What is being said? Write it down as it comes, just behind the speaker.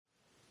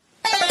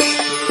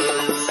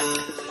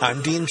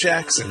I'm Dean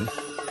Jackson.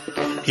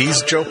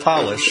 He's Joe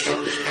Polish.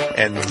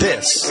 And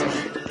this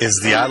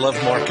is the I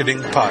Love Marketing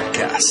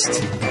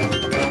podcast.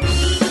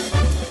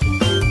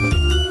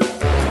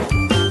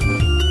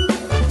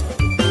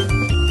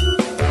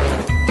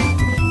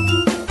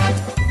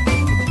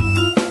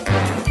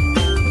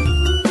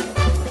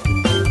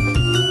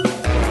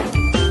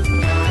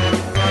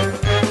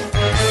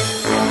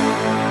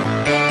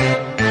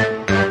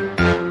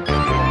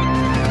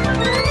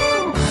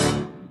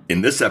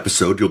 In this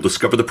episode, you'll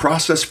discover the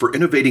process for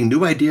innovating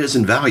new ideas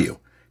and value,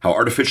 how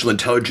artificial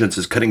intelligence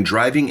is cutting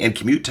driving and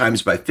commute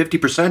times by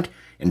 50%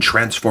 and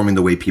transforming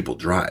the way people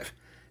drive,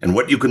 and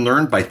what you can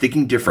learn by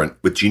thinking different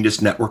with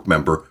Genius Network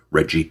member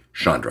Reggie,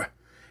 Chandra.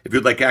 If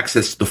you'd like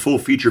access to the full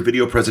feature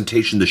video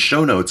presentation, the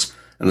show notes,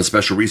 and the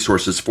special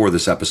resources for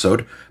this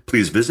episode,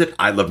 please visit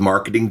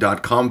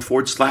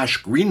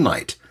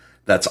ilovemarketing.com/greenlight.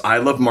 That's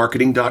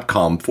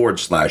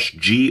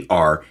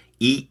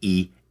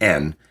ilovemarketing.com/GREENLIGHT.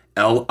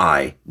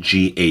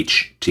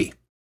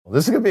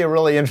 This is going to be a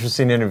really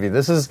interesting interview.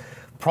 This is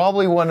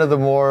probably one of the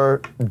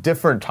more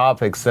different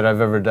topics that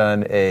I've ever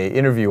done an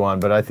interview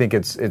on, but I think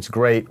it's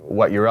great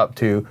what you're up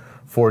to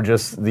for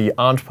just the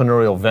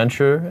entrepreneurial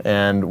venture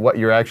and what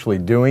you're actually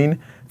doing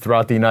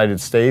throughout the United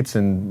States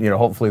and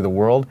hopefully the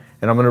world.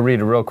 And I'm going to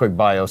read a real quick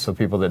bio so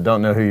people that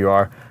don't know who you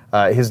are.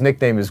 His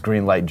nickname is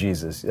Greenlight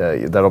Jesus.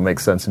 That'll make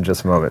sense in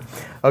just a moment.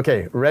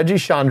 Okay, Reggie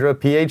Chandra,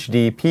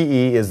 PhD,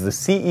 PE, is the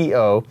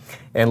CEO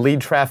and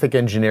lead traffic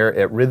engineer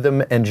at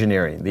Rhythm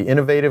Engineering, the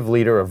innovative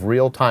leader of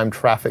real-time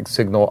traffic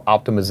signal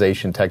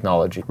optimization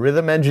technology.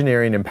 Rhythm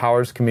Engineering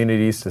empowers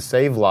communities to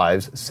save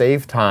lives,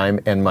 save time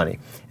and money,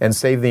 and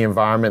save the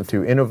environment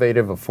through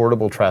innovative,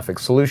 affordable traffic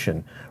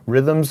solution.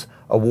 Rhythm's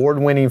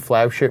award-winning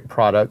flagship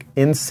product,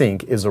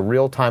 InSync, is a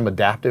real-time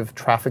adaptive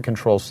traffic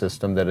control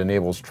system that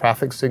enables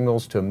traffic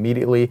signals to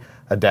immediately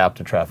adapt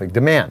to traffic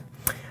demand.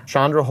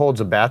 Chandra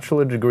holds a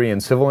bachelor degree in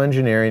civil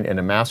engineering and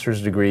a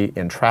master's degree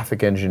in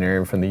traffic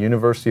engineering from the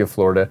University of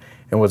Florida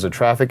and was a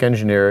traffic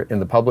engineer in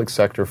the public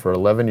sector for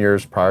 11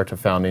 years prior to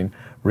founding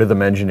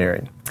Rhythm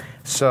Engineering.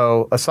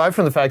 So, aside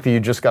from the fact that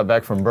you just got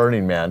back from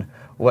Burning Man,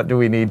 what do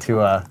we need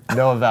to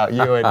know about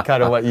you and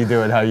kind of what you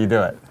do and how you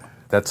do it?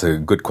 That's a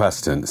good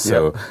question.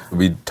 So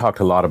we talked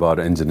a lot about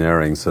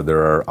engineering. So there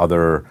are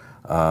other,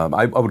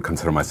 I would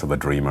consider myself a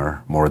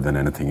dreamer more than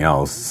anything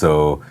else.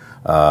 So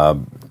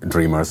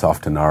dreamers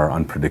often are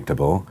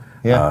unpredictable.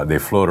 They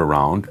float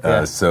around.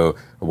 So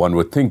one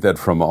would think that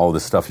from all the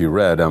stuff you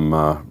read, I'm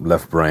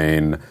left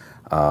brain,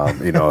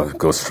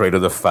 go straight to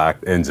the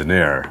fact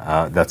engineer.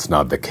 That's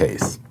not the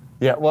case.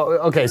 Yeah, well,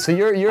 okay, so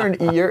you're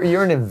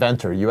an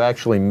inventor. You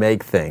actually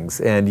make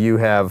things, and you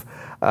have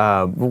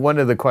one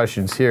of the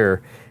questions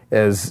here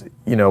is,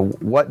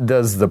 what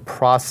does the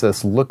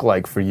process look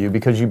like for you?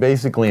 Because you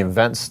basically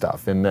invent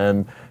stuff. And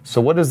then, so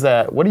what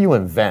do you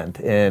invent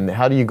and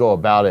how do you go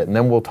about it? And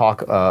then we'll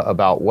talk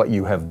about what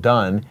you have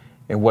done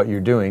and what you're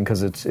doing,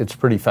 because it's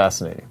pretty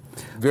fascinating.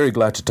 Very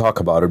glad to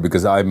talk about it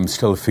because I'm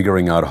still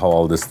figuring out how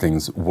all these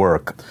things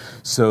work.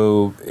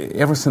 So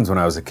ever since when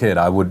I was a kid,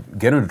 I would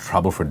get into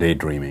trouble for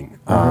daydreaming.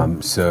 I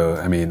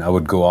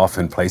would go off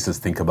in places,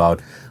 think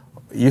about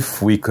if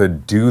we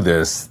could do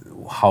this,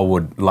 how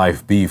would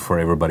life be for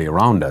everybody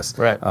around us?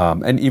 Right.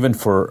 And even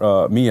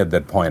for me at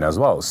that point as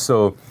well.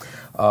 So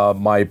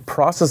my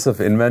process of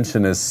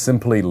invention is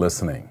simply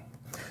listening.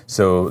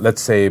 So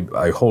let's say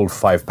I hold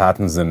 5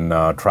 patents in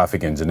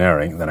traffic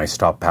engineering, then I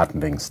stop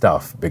patenting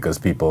stuff because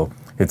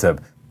it's a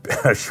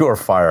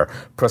surefire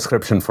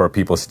prescription for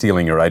people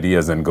stealing your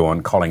ideas and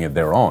calling it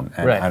their own.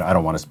 And right. I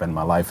don't want to spend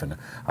my life in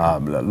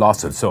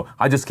lawsuits. So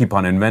I just keep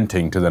on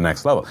inventing to the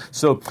next level.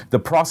 So the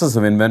process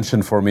of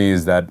invention for me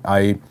is that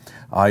I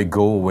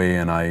go away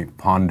and I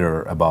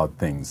ponder about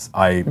things.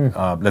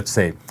 Let's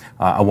say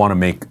I want to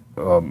make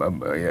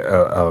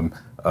a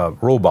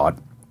robot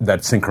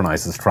that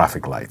synchronizes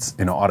traffic lights.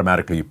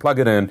 Automatically you plug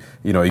it in,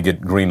 you get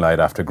green light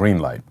after green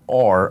light.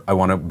 Or I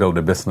want to build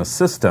a business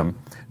system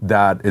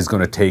that is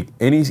going to take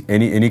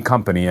any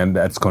company and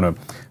that's going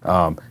to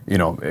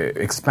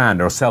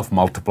expand or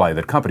self-multiply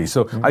that company.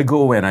 So I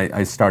go away and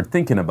I start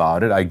thinking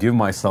about it. I give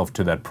myself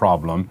to that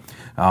problem.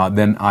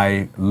 Then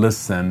I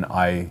listen,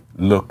 I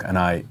look, and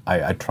I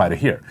try to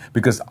hear.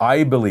 Because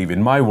I believe,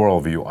 in my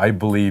worldview, I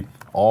believe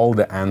all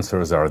the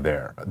answers are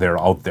there.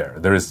 They're out there.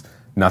 There is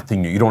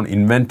nothing new. You don't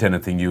invent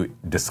anything, you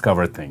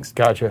discover things.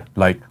 Gotcha.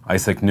 Like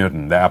Isaac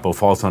Newton, the apple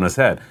falls on his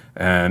head,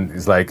 and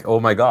he's like, oh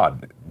my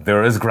God,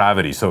 there is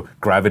gravity. So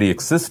gravity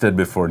existed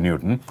before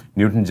Newton.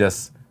 Newton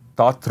just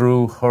thought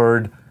through,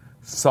 heard,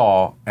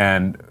 saw,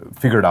 and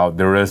figured out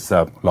there is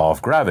a law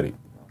of gravity.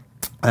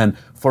 And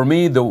for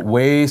me, the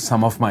way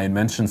some of my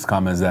inventions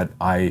come is that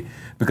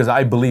because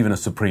I believe in a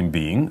supreme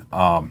being,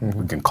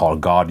 we can call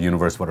God,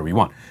 universe, whatever you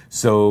want.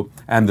 So,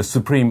 and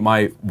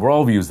my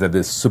worldview is that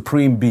this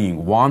supreme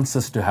being wants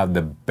us to have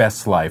the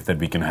best life that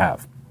we can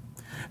have.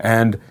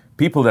 And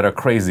people that are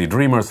crazy,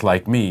 dreamers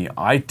like me,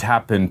 I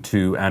tap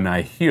into and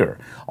I hear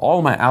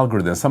all my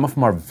algorithms. Some of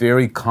them are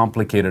very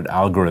complicated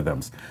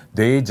algorithms.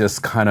 They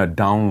just kind of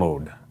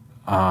download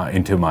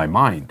into my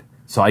mind.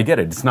 So I get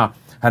it. It's not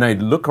And I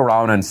look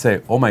around and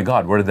say, oh my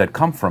God, where did that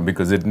come from?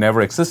 Because it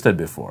never existed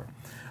before.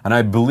 And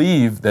I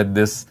believe that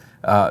this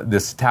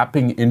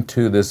tapping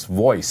into this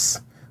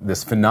voice,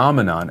 this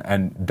phenomenon,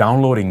 and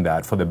downloading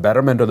that for the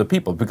betterment of the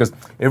people. Because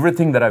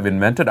everything that I've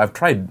invented, I've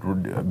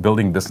tried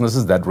building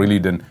businesses that really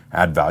didn't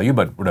add value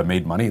but would have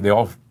made money. They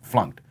all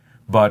flunked.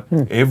 But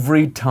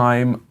every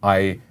time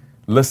I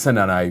listen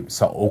and I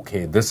saw,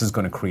 okay, this is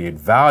going to create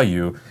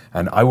value,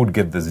 and I would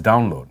get this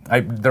download.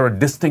 There are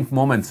distinct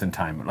moments in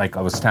time. Like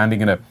I was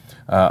standing in an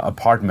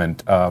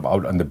apartment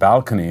out on the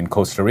balcony in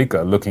Costa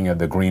Rica looking at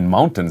the Green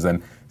Mountains,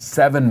 and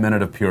 7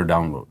 minutes of pure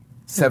download.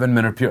 7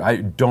 minute pure. I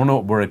don't know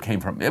where it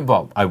came from.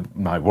 Well,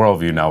 my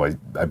worldview now,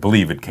 I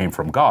believe it came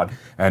from God.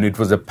 And it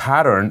was a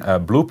pattern, a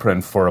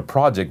blueprint for a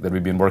project that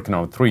we've been working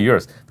on 3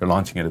 years. They're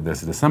launching it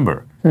this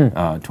December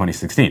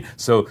 2016.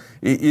 So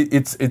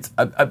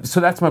so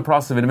that's my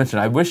process of invention.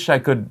 I wish I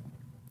could,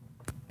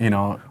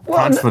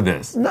 transfer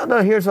this.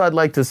 No, here's what I'd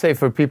like to say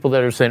for people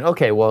that are saying,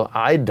 okay, well,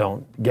 I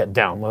don't get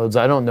downloads.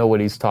 I don't know what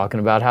he's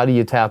talking about. How do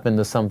you tap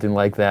into something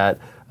like that?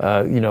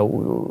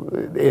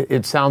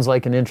 It sounds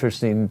like an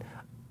interesting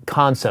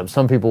concept.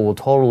 Some people will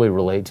totally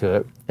relate to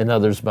it, and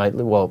others might.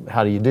 Well,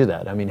 how do you do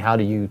that? I mean, how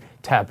do you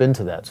tap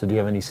into that? So, do you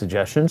have any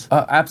suggestions?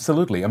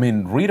 Absolutely. I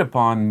mean, read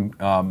upon.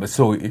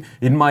 So,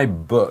 in my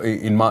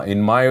again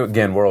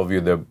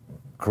worldview, the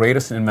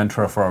greatest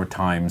inventor of our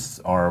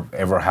times, or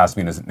ever has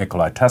been, is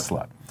Nikola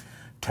Tesla.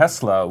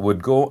 Tesla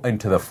would go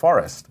into the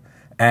forest,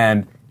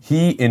 and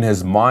he, in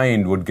his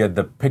mind, would get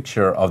the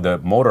picture of the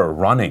motor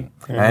running,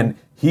 and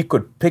he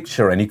could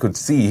picture and he could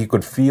see, he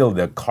could feel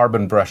the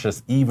carbon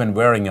brushes even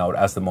wearing out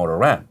as the motor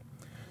ran.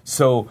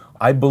 So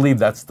I believe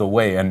that's the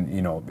way. And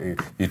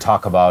you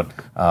talk about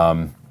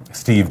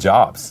Steve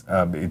Jobs.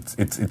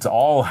 It's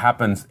all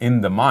happens in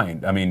the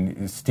mind. I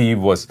mean,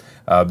 Steve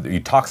he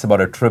talks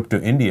about a trip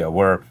to India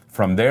where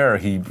from there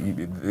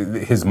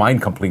his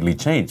mind completely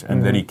changed,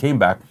 and then he came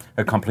back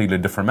a completely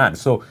different man.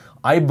 So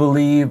I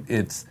believe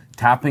it's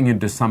tapping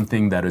into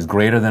something that is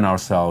greater than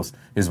ourselves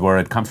is where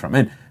it comes from.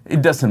 And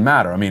it doesn't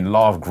matter. I mean,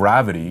 law of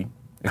gravity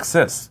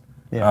exists.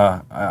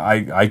 Yeah.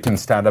 I can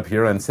stand up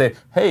here and say,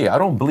 hey, I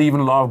don't believe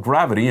in law of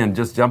gravity, and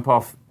just jump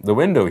off the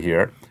window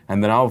here,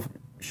 and then I'll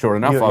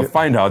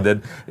find out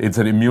that it's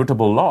an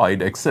immutable law.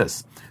 It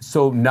exists.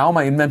 So now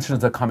my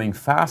inventions are coming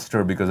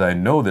faster because I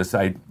know this.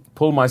 I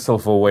pull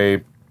myself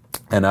away,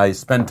 and I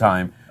spend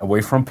time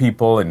away from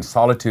people in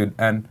solitude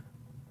and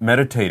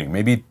meditating,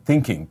 maybe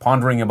thinking,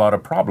 pondering about a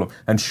problem.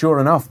 And sure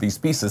enough, these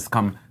pieces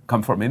come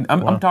from me.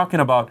 I'm talking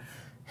about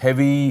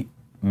heavy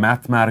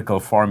mathematical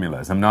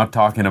formulas. I'm not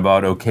talking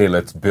about, okay,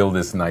 let's build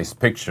this nice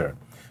picture.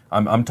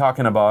 I'm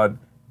talking about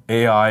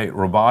AI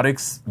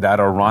robotics that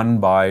are run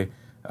by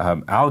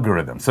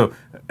algorithms. So,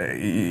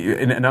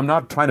 and I'm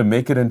not trying to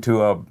make it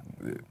into a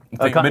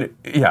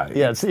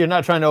Yeah, so you're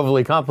not trying to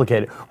overly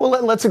complicate it. Well,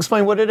 let's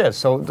explain what it is.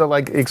 So,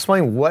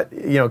 explain what,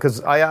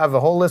 because I have a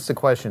whole list of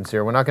questions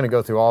here. We're not going to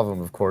go through all of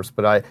them, of course,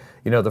 but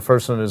the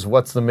first one is,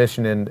 what's the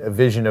mission and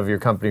vision of your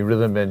company,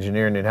 Rhythm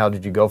Engineering, and how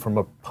did you go from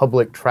a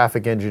public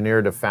traffic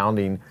engineer to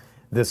founding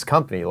this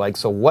company?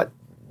 So what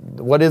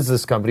is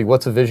this company?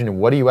 What's the vision, and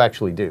what do you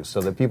actually do?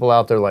 So that people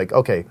out there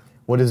okay,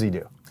 what does he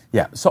do?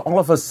 Yeah, so all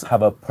of us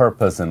have a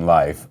purpose in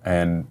life,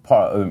 and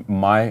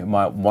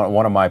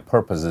one of my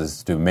purposes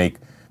is to make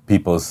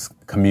people's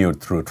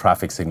commute through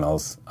traffic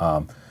signals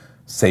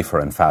safer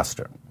and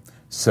faster.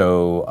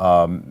 So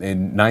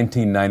in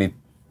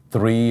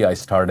 1993, I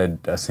started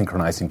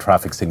synchronizing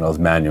traffic signals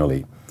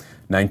manually.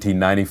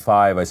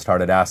 1995, I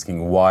started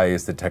asking, why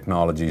is the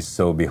technology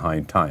so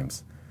behind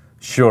times?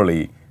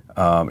 Surely,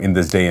 in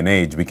this day and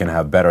age, we can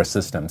have better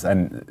systems,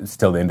 and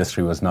still the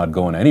industry was not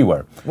going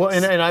anywhere. Well,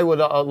 and I would,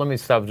 let me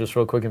stop just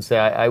real quick and say,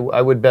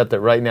 I would bet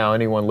that right now,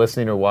 anyone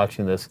listening or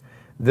watching this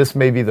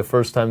may be the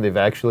first time they've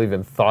actually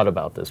even thought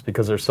about this,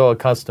 because they're so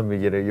accustomed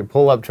to, you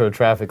pull up to a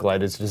traffic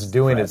light, it's just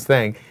doing its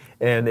thing,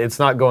 and it's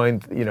not going,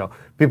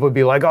 people would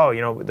be like,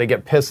 they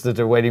get pissed that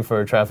they're waiting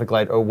for a traffic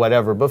light or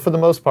whatever. But for the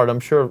most part, I'm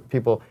sure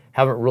people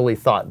haven't really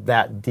thought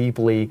that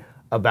deeply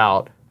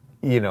about,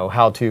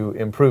 how to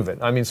improve it.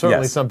 I mean,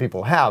 certainly some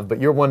people have, but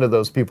you're one of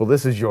those people.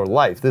 This is your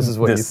life. This is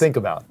what you think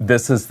about.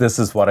 This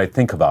is what I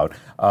think about.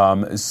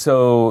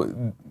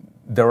 So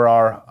there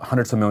are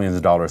hundreds of millions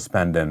of dollars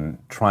spent in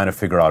trying to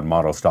figure out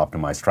models to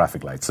optimize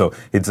traffic lights. So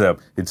it's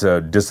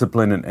a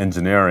discipline in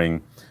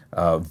engineering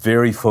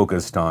very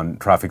focused on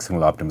traffic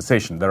signal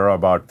optimization. There are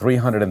about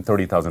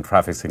 330,000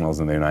 traffic signals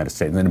in the United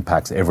States, and it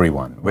impacts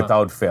everyone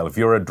without fail. If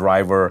you're a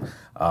driver,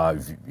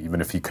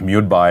 even if you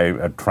commute by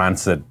a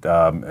transit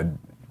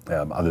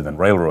other than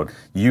railroad,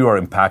 you are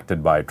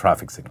impacted by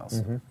traffic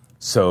signals. Mm-hmm.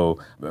 So,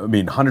 I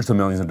mean, hundreds of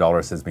millions of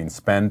dollars has been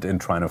spent in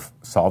trying to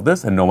solve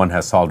this, and no one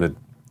has solved it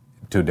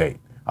to date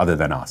other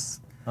than us.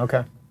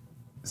 Okay.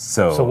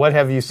 So what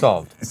have you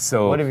solved?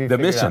 So what have you the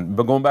mission, out?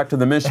 But going back to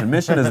the mission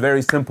is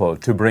very simple: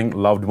 to bring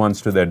loved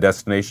ones to their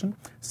destination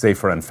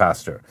safer and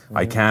faster. Mm-hmm.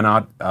 I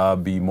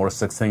cannot be more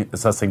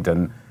succinct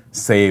and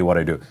say what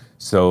I do.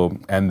 So,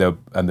 and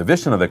the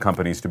vision of the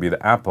company is to be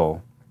the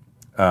Apple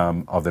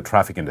of the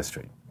traffic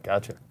industry.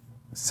 Gotcha.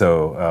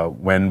 So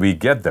when we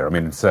get there, I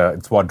mean,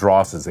 it's what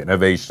draws us: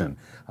 innovation,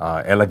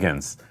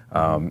 elegance,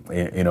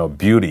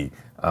 beauty,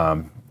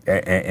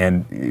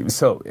 and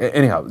so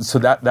anyhow, so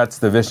that's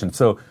the vision.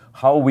 So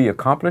how we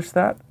accomplish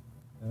that?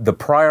 The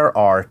prior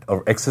art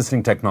of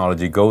existing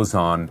technology goes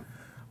on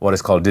what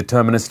is called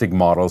deterministic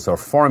models or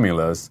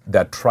formulas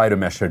that try to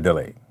measure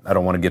delay. I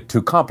don't want to get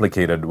too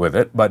complicated with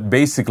it, but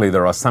basically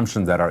there are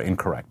assumptions that are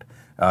incorrect.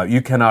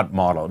 You cannot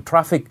model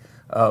traffic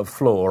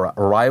flow or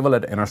arrival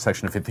at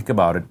intersection. If you think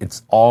about it,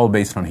 it's all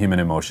based on human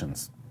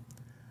emotions.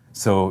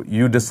 So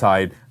you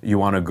decide you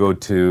want to go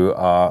to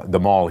the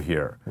mall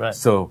here. Right.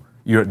 So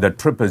the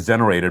trip is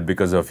generated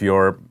because of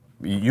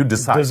you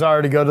decide.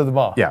 Desire to go to the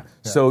mall. Yeah.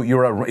 So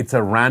it's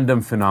a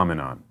random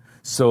phenomenon.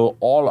 So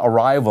all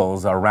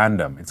arrivals are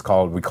random.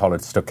 We call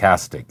it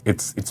stochastic.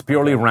 It's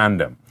purely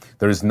random.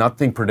 There is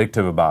nothing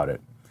predictive about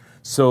it.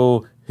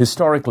 So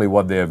historically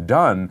what they have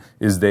done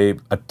is they've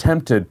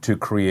attempted to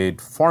create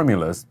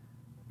formulas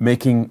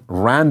making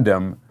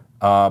random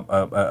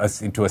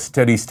into a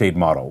steady state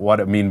model.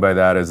 What I mean by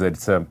that is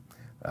it's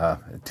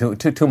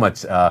too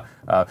much.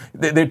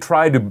 They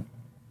try to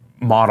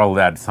model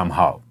that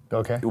somehow.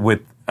 Okay.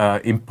 With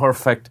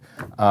imperfect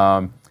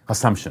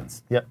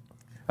assumptions. Yep.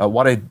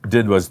 What I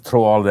did was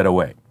throw all that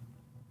away.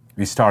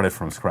 We started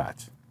from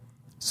scratch.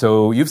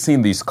 So you've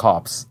seen these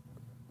cops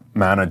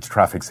manage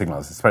traffic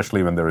signals,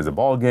 especially when there is a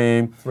ball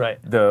game. Right.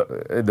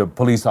 The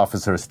police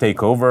officers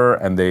take over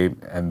and they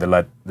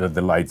let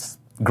the lights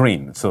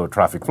green, so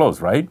traffic flows,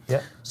 right?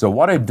 Yeah. So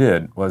what I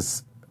did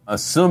was,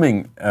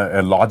 assuming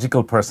a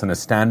logical person is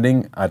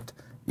standing at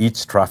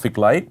each traffic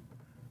light,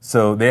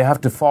 so they have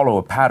to follow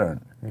a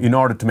pattern in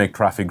order to make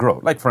traffic grow.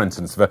 Like, for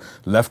instance, if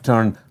a left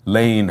turn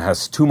lane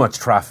has too much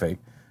traffic,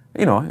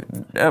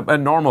 a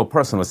normal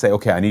person would say,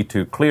 okay, I need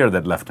to clear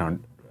that left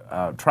turn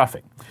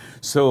traffic.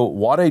 So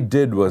what I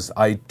did was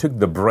I took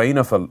the brain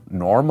of a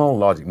normal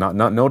logic, not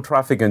no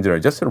traffic engineer,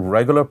 just a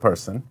regular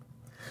person,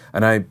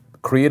 and I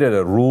created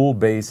a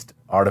rule-based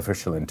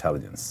artificial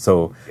intelligence.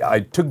 So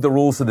I took the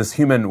rules that this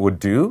human would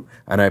do,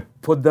 and I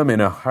put them in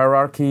a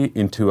hierarchy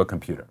into a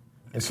computer.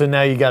 And so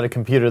now you got a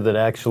computer that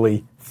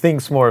actually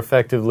thinks more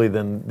effectively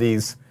than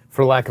these,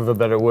 for lack of a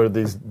better word,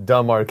 these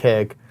dumb,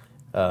 archaic,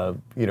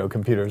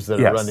 computers that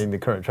are running the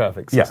current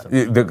traffic system.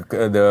 Yeah,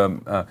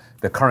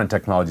 the current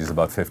technology is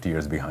about 50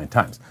 years behind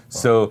times. Wow.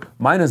 So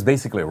mine is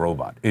basically a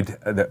robot.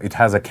 It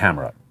has a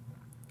camera,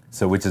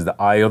 so which is the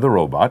eye of the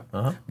robot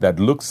that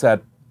looks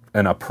at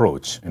an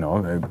approach.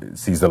 It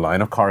sees the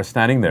line of cars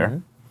standing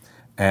there,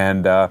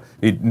 and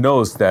it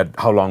knows that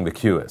how long the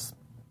queue is,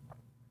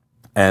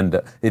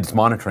 and it's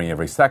monitoring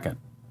every second.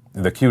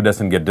 The queue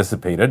doesn't get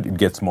dissipated; it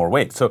gets more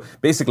weight. So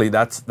basically,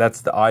 that's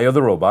the eye of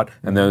the robot,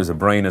 and there's a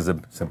brain as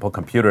a simple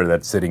computer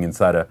that's sitting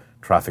inside a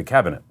traffic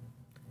cabinet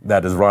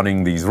that is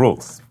running these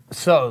rules.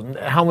 So,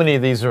 how many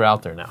of these are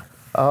out there now?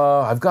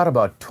 I've got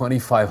about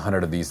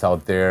 2,500 of these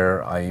out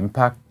there. I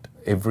impact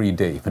every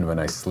day, even when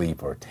I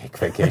sleep or take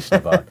vacation,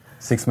 about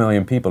 6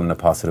 million people in a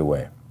positive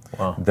way.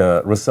 Wow.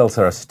 The results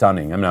are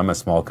stunning. I mean, I'm a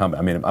small company.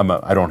 I mean,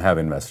 I don't have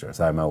investors.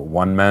 I'm a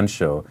one-man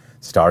show,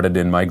 started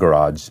in my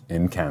garage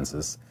in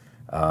Kansas.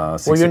 Well,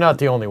 you're not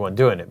the only one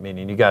doing it,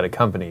 meaning you got a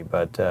company,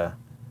 but...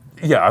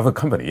 Yeah, I have a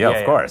company,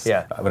 of course.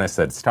 Yeah. When I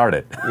said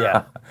started.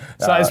 Yeah.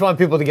 So I just want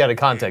people to get a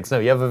context. No,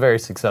 you have a very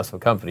successful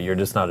company. You're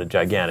just not a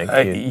gigantic...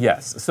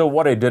 Yes. So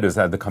what I did is,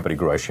 as the company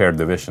grew, I shared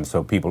the vision,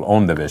 so people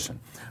own the vision.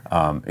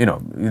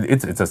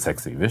 It's a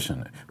sexy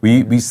vision.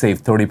 We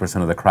save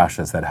 30% of the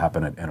crashes that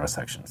happen at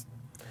intersections.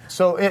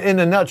 So in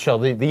a nutshell,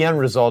 the end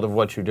result of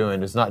what you're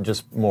doing is not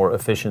just more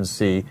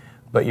efficiency,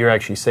 but you're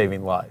actually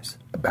saving lives.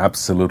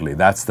 Absolutely,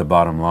 that's the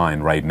bottom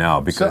line right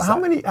now. Because so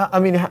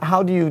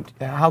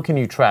how can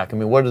you track? I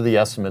mean, what are the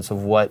estimates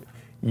of what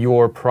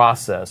your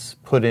process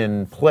put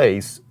in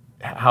place?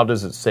 How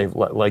does it save?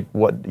 Like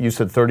what you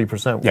said,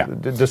 30%. Yeah.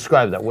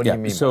 Describe that. What do you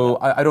mean? So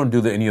I don't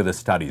do any of the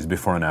studies,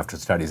 before and after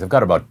studies. I've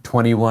got about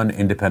 21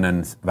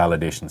 independent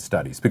validation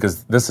studies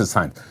because this is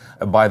science.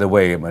 By the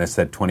way, when I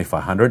said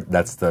 2,500,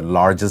 that's the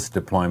largest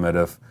deployment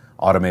of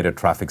automated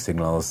traffic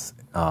signals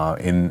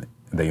in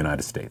the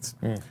United States.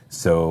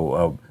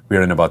 So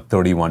we're in about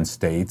 31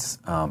 states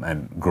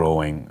and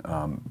growing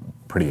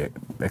pretty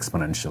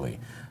exponentially.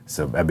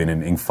 So I've been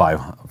in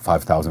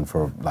 5,000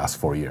 for the last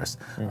 4 years.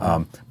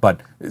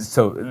 But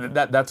so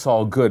that's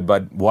all good.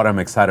 But what I'm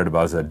excited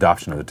about is the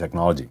adoption of the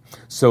technology.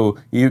 So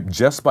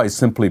just by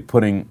simply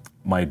putting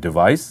my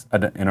device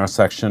at an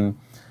intersection,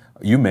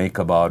 you make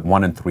about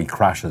 1 in 3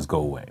 crashes go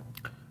away.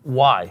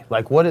 Why?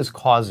 Like, what is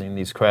causing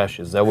these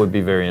crashes? That would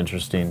be very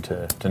interesting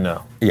to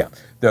know. Yeah.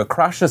 The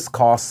crashes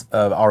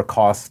are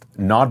caused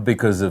not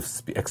because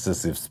of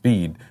excessive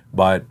speed,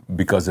 but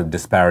because of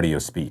disparity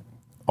of speed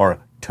or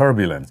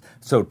turbulence.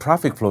 So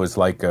traffic flow is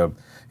like,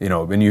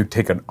 when you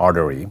take an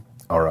artery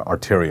or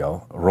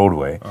arterial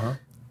roadway,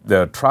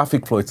 the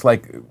traffic flow, it's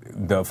like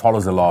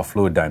follows the law of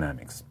fluid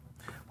dynamics.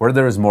 Where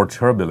there is more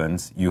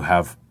turbulence, you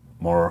have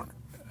more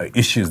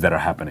issues that are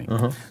happening.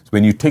 So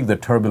when you take the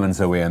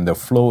turbulence away and the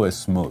flow is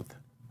smooth,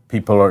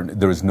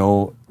 there is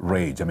no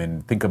rage. I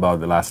mean, think about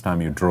the last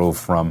time you drove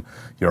from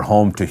your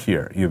home to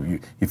here.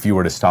 If you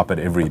were to stop at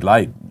every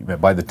light,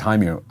 by the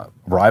time you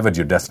arrive at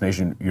your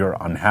destination, you're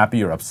unhappy,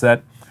 you're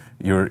upset,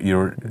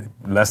 you're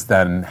less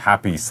than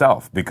happy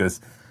self, because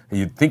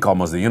you think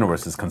almost the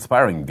universe is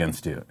conspiring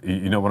against you.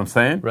 You know what I'm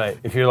saying? Right.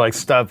 If you're like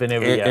stopping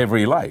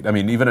every light. I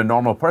mean, even a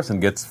normal person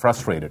gets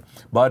frustrated.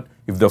 But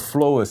if the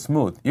flow is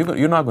smooth,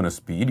 you're not going to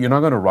speed. You're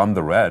not going to run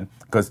the red,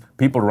 because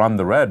people run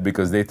the red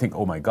because they think,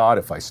 oh my God,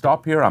 if I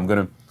stop here, I'm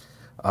going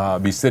to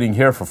be sitting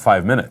here for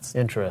 5 minutes.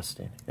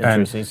 Interesting.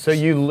 So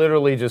you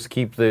literally just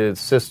keep the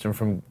system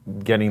from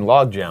getting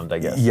log jammed, I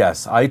guess.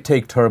 Yes, I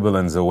take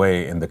turbulence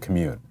away in the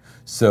commute.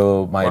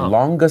 So my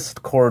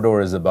longest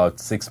corridor is about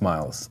 6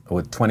 miles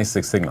with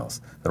 26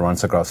 signals that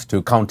runs across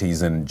 2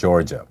 counties in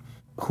Georgia.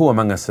 Who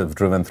among us have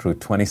driven through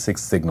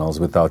 26 signals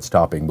without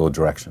stopping both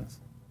directions?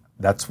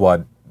 That's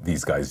what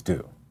these guys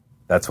do.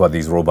 That's what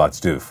these robots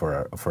do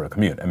for a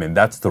commute. I mean,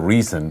 that's the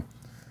reason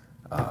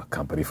a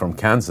company from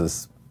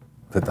Kansas,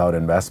 without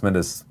investment,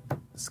 is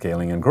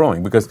scaling and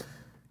growing, because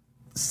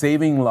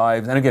saving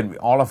lives, and again,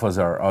 all of us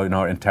are, in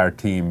our entire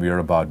team, we're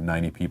about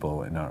 90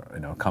 people in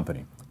our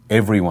company.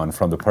 Everyone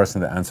from the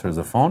person that answers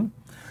the phone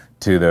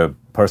to the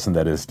person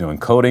that is doing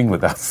coding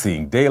without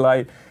seeing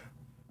daylight,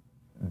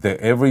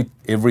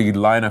 every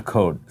line of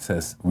code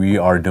says, we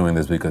are doing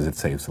this because it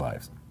saves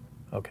lives.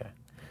 Okay.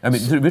 I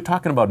mean, we're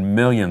talking about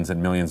millions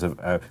and millions of,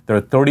 there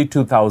are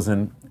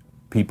 32,000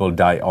 people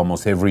die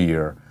almost every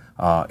year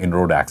in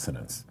road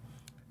accidents.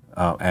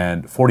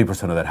 And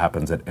 40% of that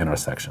happens at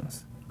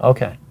intersections.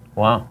 Okay.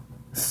 Wow.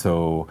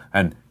 So,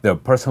 and the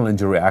personal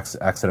injury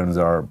accidents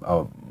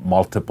are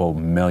multiple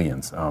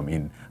millions,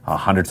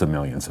 hundreds of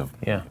millions of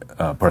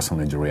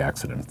personal injury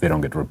accidents. They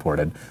don't get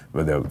reported,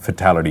 but the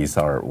fatalities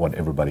are what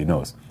everybody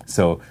knows.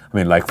 So, I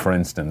mean, like for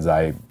instance,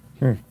 I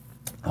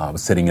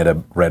was sitting at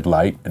a red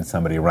light and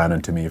somebody ran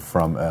into me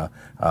from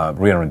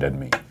rear-ended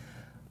me.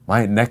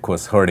 My neck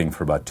was hurting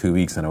for about 2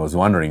 weeks, and I was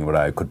wondering whether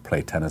I could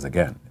play tennis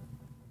again.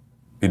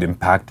 It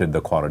impacted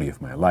the quality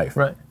of my life.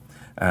 Right.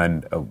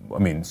 And,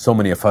 so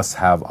many of us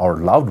have our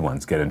loved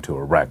ones get into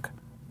a wreck,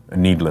 a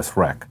needless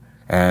wreck.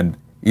 And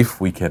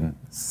if we can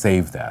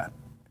save that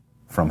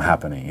from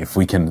happening, if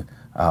we can,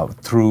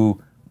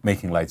 through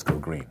making lights go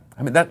green.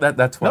 I mean,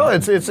 that's what... No,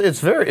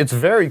 it's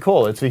very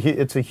cool. It's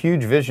a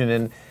huge vision.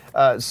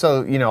 And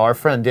so, our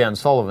friend Dan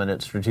Sullivan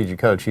at Strategic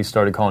Coach, he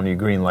started calling you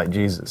Green Like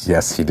Jesus.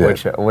 Yes, he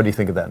did. What do you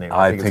think of that name?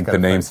 I think the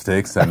name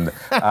sticks. And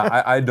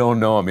I don't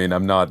know. I mean,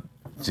 I'm not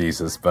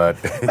Jesus, but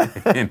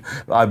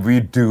we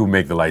do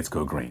make the lights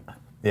go green.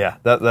 Yeah,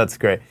 that's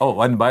great. Oh,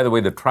 and by the way,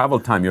 the travel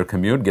time, your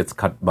commute gets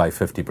cut by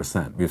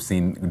 50%. We've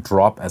seen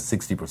drop as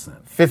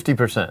 60%.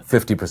 50%?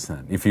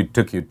 50%. If it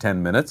took you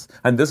 10 minutes,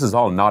 and this is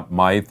all not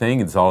my thing,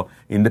 it's all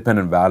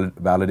independent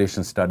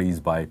validation studies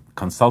by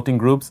consulting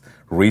groups,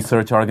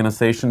 research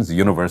organizations,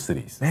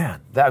 universities. Man,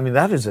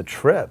 that is a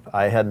trip.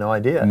 I had no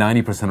idea.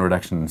 90%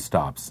 reduction in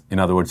stops. In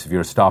other words, if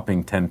you're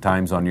stopping 10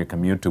 times on your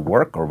commute to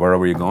work or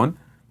wherever you're going,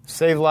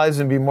 save lives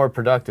and be more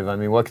productive. I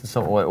mean, what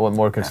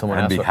more can someone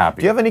ask for? And be happy.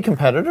 Do you have any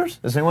competitors?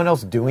 Is anyone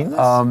else doing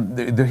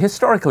this?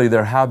 Historically,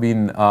 there have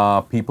been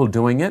people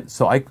doing it.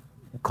 So I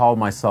call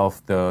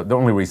myself the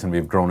only reason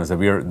we've grown is that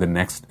we're the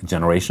next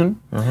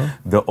generation.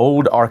 Mm-hmm. The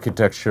old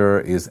architecture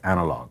is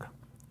analog.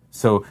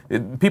 So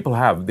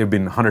there've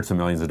been hundreds of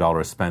millions of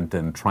dollars spent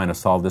in trying to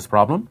solve this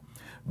problem,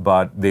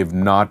 but they've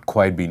not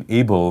quite been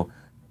able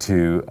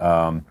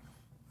to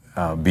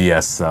be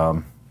as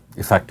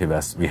effective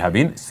as we have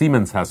been.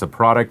 Siemens has a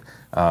product,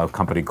 a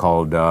company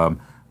called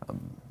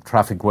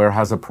Trafficware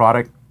has a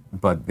product,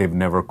 but they've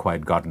never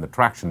quite gotten the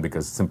traction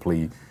because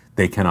simply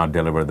they cannot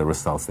deliver the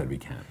results that we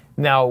can.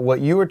 Now, what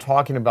you were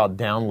talking about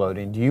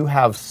downloading, do you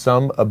have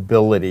some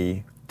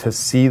ability to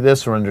see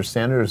this or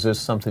understand it, or is this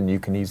something you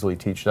can easily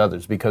teach to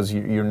others? Because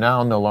you're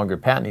now no longer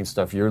patenting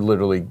stuff, you're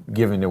literally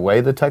giving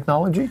away the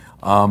technology?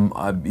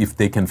 If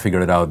they can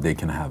figure it out, they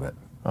can have it.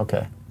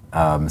 Okay.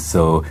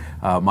 So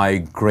my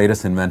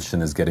greatest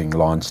invention is getting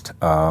launched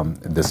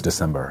this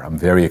December. I'm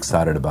very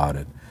excited about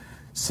it.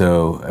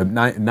 So,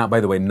 by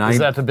the way, Is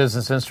that the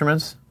Business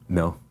Instruments?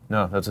 No.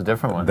 No, that's a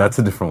different one. That's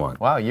a different one.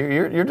 Wow,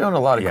 you're doing a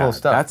lot of cool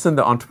stuff. That's in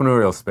the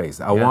entrepreneurial space.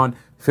 I want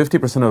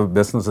 50% of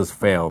businesses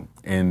fail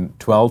in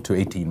 12 to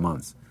 18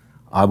 months.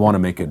 I want to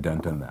make a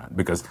dent in that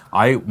because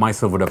I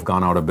myself would have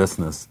gone out of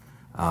business.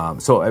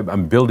 So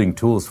I'm building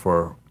tools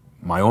for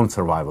my own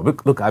survival.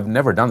 Look, I've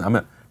never done. I'm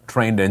a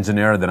trained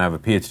engineer, then I have a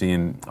PhD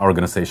in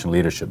organization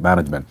leadership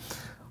management.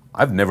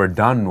 I've never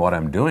done what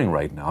I'm doing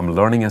right now. I'm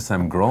learning as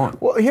I'm growing.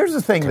 Well, here's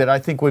the thing that I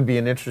think would be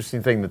an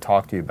interesting thing to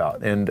talk to you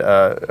about. And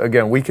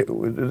again,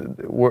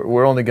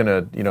 we're only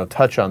going to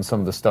touch on some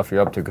of the stuff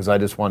you're up to because I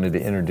just wanted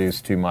to introduce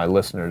to my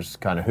listeners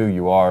kind of who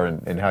you are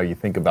and how you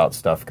think about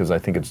stuff because I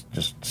think it's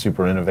just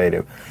super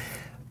innovative.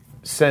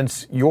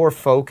 Since your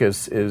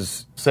focus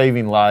is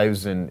saving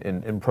lives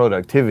and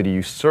productivity,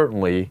 you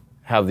certainly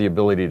have the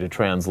ability to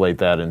translate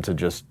that into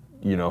just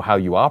how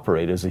you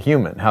operate as a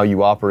human, how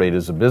you operate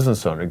as a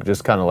business owner,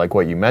 just kind of like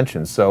what you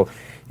mentioned. So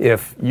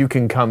if you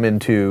can come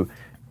into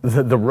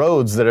the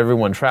roads that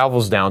everyone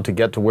travels down to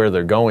get to where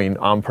they're going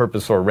on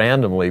purpose or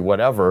randomly,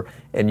 whatever,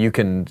 and you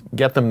can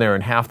get them there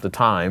in half the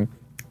time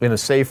in a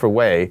safer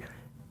way.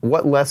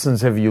 What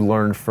lessons have you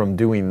learned from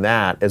doing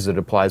that as it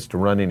applies to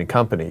running a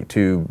company,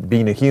 to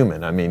being a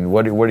human? I mean,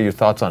 what are your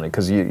thoughts on it?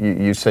 Because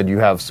you said you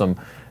have some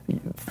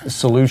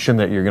solution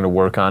that you're going to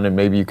work on, and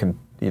maybe you can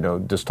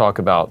just talk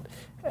about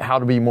how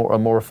to be a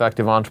more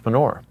effective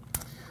entrepreneur.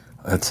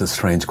 That's a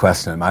strange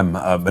question. When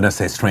I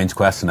say strange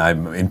question,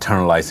 I'm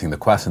internalizing the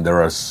question.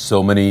 There are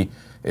so many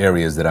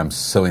areas that I'm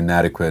so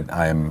inadequate.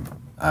 I'm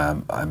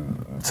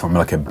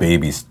like a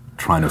baby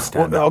trying to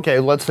stand up. Okay,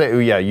 let's say,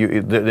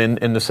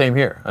 in the same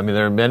here. I mean,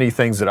 there are many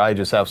things that I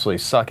just absolutely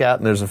suck at,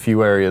 and there's a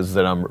few areas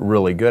that I'm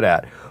really good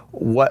at.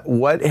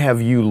 What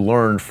have you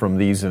learned from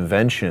these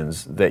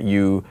inventions that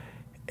you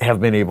have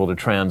been able to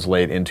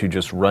translate into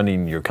just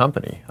running your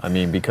company? I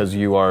mean, because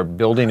you are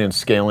building and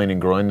scaling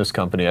and growing this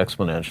company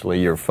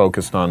exponentially, you're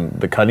focused on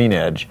the cutting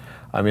edge.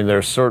 I mean,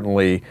 there's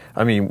certainly,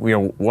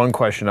 one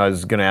question I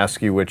was going to ask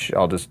you, which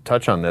I'll just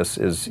touch on this,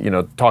 is,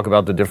 talk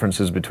about the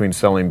differences between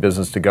selling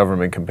business to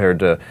government compared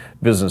to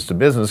business,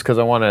 because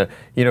I want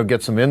to,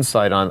 get some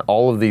insight on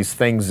all of these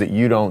things that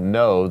you don't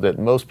know that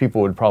most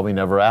people would probably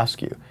never ask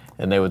you.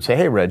 And they would say,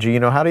 hey, Reggie,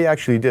 how do you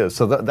actually do this?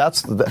 So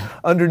that's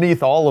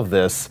underneath all of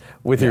this,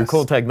 with your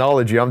cool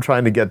technology, I'm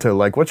trying to get to,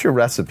 what's your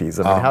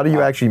recipes? I mean, how do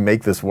you actually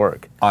make this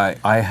work?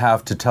 I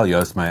have to tell you,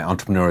 as my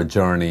entrepreneurial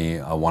journey,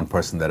 one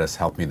person that has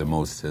helped me the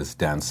most is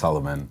Dan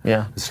Sullivan,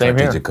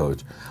 strategic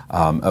coach.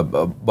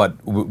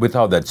 But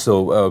without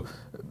that,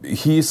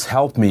 he's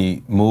helped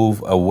me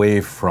move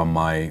away from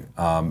my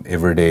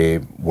everyday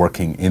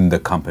working in the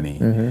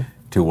company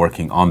to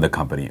working on the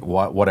company.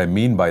 What I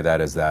mean by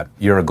that is that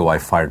a year ago I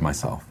fired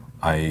myself.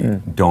 I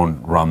don't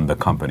run the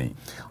company.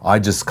 I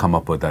just come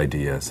up with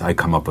ideas. I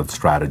come up with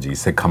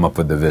strategies. I come up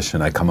with the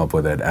vision. I come up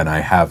with it. And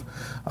I have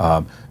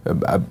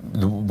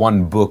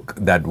one book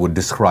that would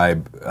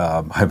describe,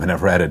 when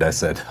I've read it, I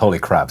said, holy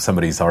crap,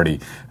 somebody's already,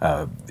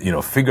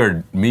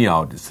 figured me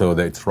out. So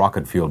that it's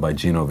Rocket Fuel by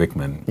Gino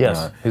Wickman.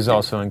 Yes, he's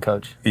also in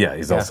Coach. Yeah,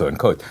 he's also in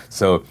Coach.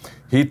 So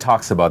he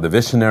talks about the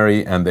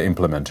visionary and the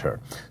implementer.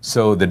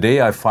 So the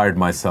day I fired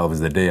myself is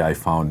the day I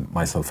found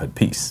myself at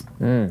peace.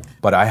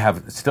 But I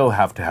still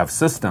have to have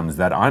systems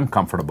that I'm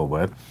comfortable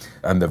with,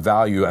 and the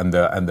value and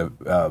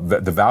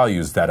the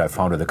values that I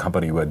founded the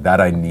company with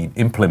that I need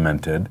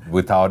implemented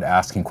without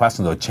asking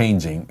questions or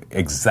changing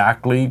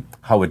exactly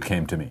how it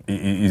came to me.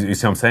 You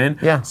see what I'm saying?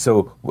 Yeah.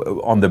 So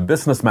on the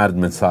business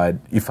management side,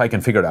 if I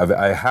can figure it out,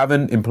 I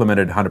haven't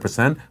implemented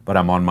 100%, but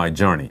I'm on my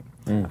journey.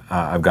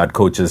 I've got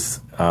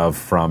coaches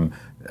from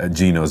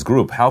Gino's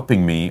group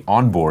helping me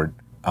onboard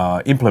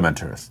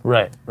implementers.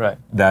 Right.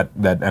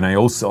 And I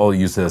also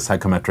use a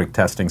psychometric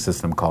testing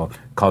system called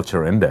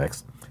Culture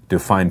Index to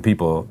find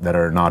people that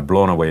are not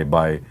blown away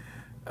by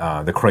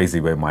the crazy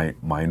way my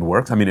mind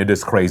works. I mean, it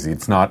is crazy.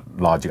 It's not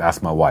logic.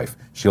 Ask my wife.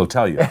 She'll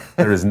tell you.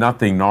 There is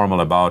nothing normal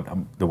about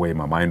the way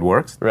my mind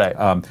works.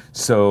 Right.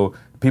 So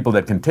people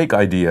that can take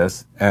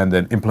ideas and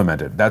then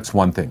implement it. That's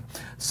one thing.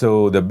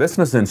 So the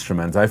business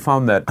instruments, I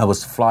found that I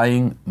was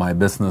flying my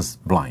business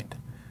blind.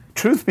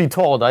 Truth be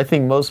told, I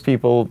think most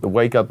people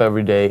wake up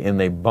every day and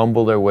they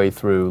bumble their way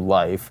through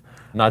life,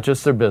 not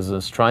just their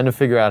business, trying to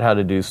figure out how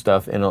to do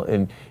stuff.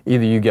 And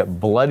either you get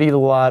bloodied a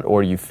lot,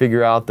 or you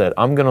figure out that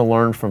I'm going to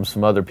learn from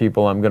some other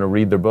people. I'm going to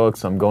read their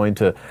books. I'm going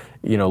to,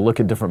 look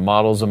at different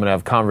models. I'm going to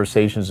have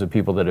conversations with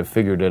people that have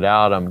figured it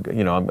out. I'm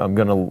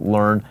going to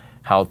learn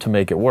how to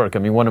make it work. I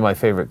mean, one of my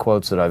favorite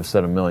quotes that I've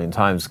said a million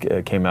times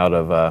came out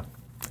of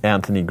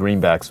Anthony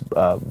Greenback's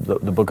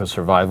the Book of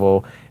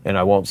Survival, and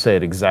I won't say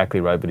it exactly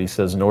right, but he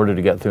says, in order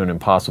to get through an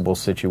impossible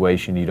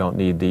situation, you don't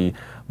need the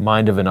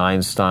mind of an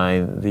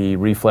Einstein, the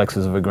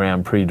reflexes of a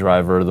Grand Prix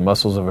driver, the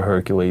muscles of a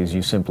Hercules.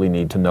 You simply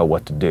need to know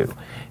what to do.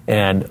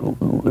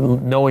 And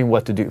knowing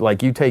what to do,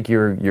 like you take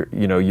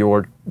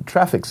your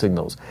traffic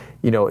signals.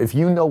 If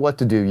you know what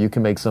to do, you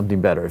can make something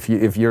better.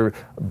 If you're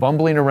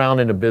bumbling around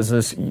in a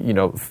business,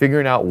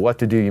 figuring out what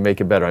to do, you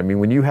make it better. I mean,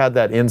 when you had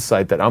that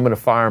insight that I'm going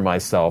to fire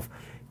myself,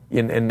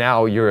 and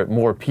now you're at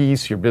more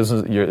peace, your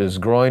business is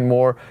growing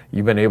more,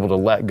 you've been able to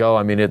let go.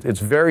 I mean,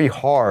 it's very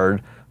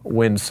hard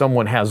when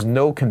someone has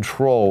no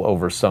control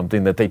over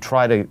something that they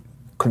try to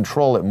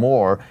control it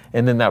more,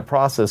 and in that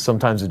process,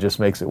 sometimes it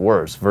just makes it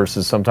worse,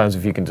 versus sometimes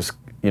if you can just,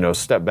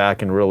 step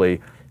back and really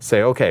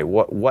say, okay,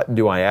 what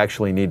do I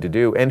actually need to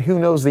do? And who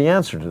knows the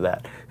answer to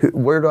that?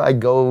 Where do I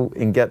go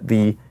and get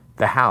the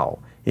how?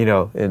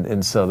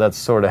 And so that's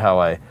sort of how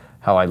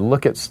I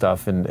look at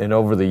stuff, and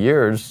over the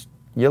years,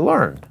 you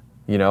learn.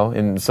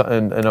 And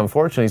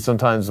unfortunately,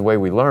 sometimes the way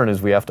we learn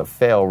is we have to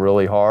fail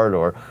really hard,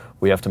 or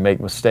we have to make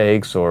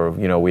mistakes, or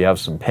we have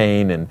some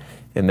pain, and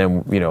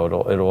then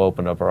it'll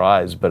open up our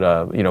eyes.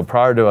 But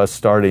prior to us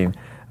starting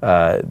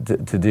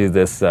to do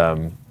this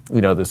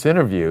this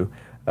interview,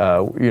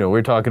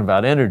 we're talking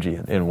about energy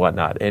and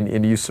whatnot,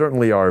 and you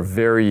certainly are a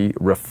very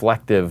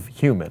reflective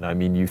human. I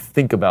mean, you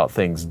think about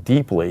things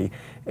deeply,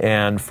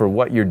 and for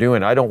what you're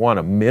doing, I don't want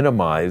to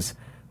minimize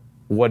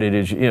what it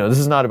is. This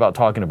is not about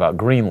talking about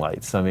green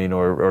lights,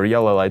 or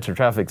yellow lights or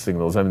traffic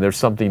signals. There's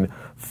something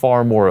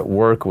far more at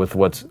work with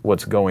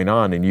what's going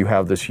on, and you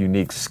have this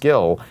unique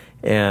skill.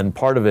 And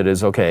part of it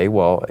is, okay,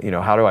 well,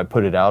 how do I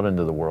put it out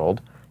into the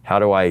world? How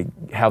do I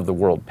have the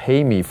world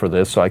pay me for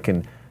this so I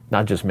can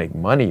not just make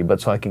money,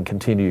 but so I can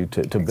continue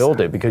to build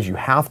it, because you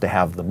have to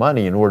have the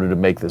money in order to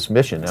make this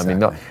mission.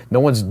 Exactly. No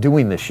one's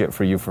doing this shit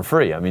for you for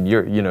free.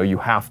 You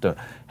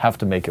have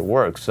to make it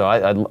work. So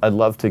I'd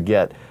love to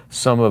get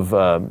some of,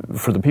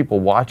 for the people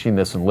watching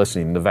this and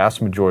listening, the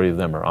vast majority of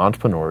them are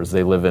entrepreneurs.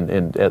 They live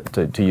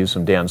to use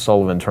some Dan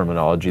Sullivan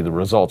terminology, the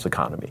results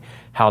economy.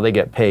 How they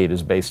get paid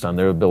is based on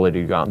their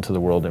ability to go out into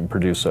the world and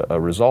produce a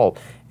result.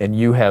 And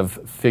you have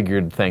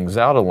figured things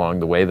out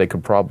along the way that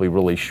could probably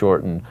really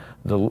shorten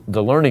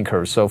the learning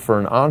curve. So for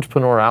an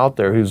entrepreneur out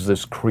there who's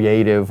this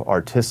creative,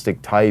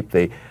 artistic type,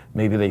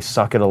 maybe they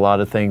suck at a lot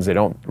of things, they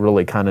don't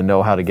really kind of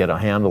know how to get a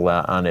handle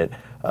on it.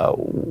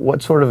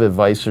 What sort of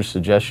advice or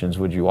suggestions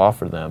would you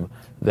offer them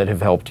that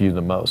have helped you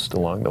the most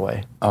along the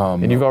way?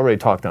 And you've already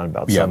talked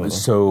about some of them.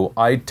 So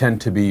I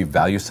tend to be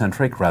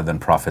value-centric rather than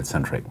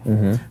profit-centric.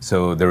 Mm-hmm.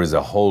 So there is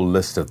a whole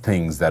list of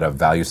things that a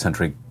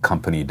value-centric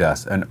company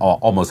does, and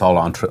almost all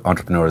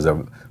entrepreneurs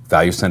are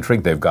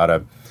value-centric. They've got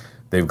a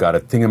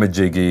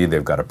thingamajiggy,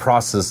 they've got a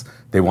process,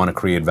 they want to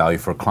create value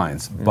for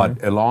clients. Mm-hmm.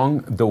 But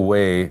along the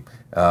way,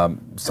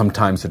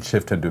 sometimes it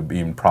shifted to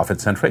being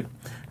profit-centric,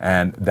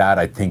 and that,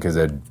 I think, is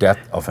a death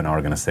of an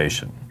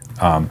organization.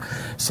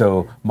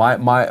 So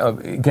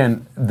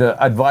again, the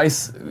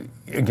advice,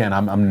 again,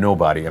 I'm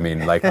nobody.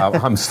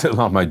 I'm still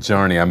on my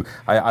journey.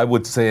 I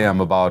would say I'm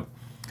about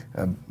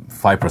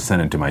 5%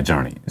 into my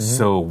journey. Mm-hmm.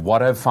 So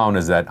what I've found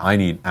is that I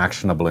need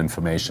actionable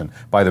information.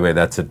 By the way,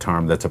 that's a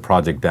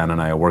project Dan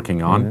and I are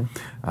working on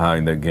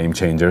in the Game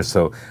Changer.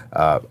 So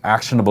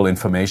actionable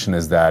information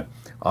is that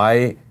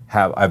I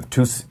have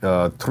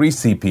three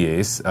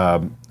CPAs,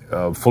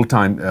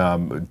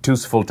 two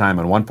full-time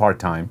and one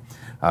part-time,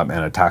 and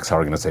a tax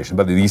organization.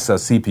 But these are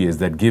CPAs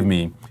that give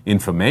me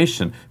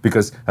information,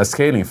 because a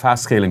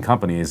fast-scaling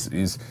company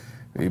is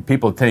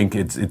people think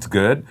it's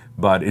good,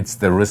 but it's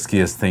the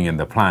riskiest thing in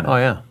the planet. Oh,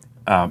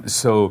 yeah.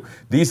 So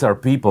these are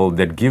people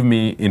that give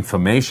me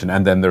information,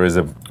 and then there is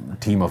a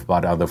team of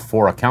about other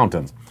 4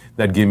 accountants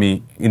that give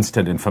me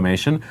instant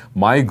information.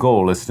 My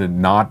goal is to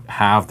not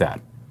have that,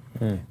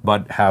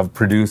 but have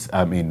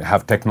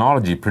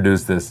technology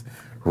produce this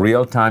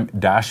real-time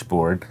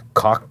dashboard,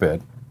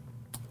 cockpit,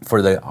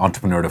 for the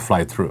entrepreneur to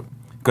fly through.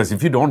 Because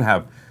if you don't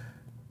have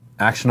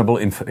actionable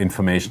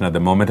information at the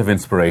moment of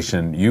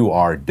inspiration, you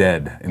are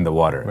dead in the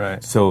water.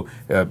 Right. So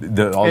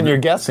you're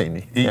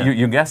guessing.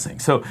 You're guessing.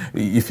 So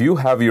if you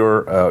have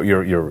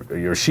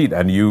your sheet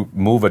and you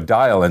move a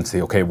dial and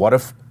say, okay, what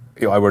if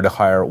I were to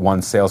hire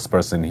one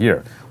salesperson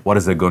here? What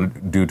is it going to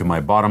do to my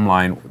bottom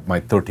line,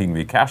 my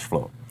 13-week cash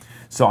flow?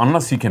 So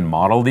unless you can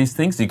model these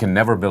things, you can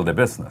never build a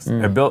business.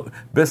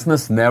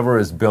 Business never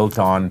is built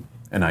on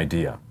an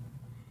idea.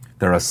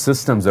 There are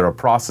systems, there are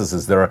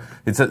processes,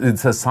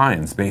 it's a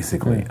science,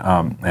 basically,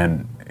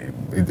 and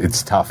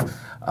it's tough.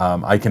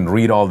 I can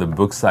read all the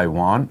books I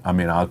want.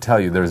 I'll tell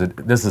you,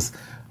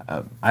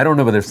 I don't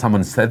know whether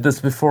someone said this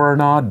before or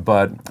not,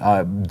 but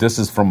this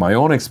is from my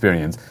own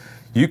experience.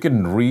 You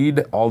can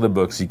read all the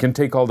books, you can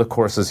take all the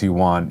courses you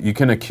want, you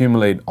can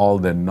accumulate all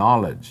the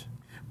knowledge,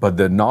 but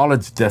the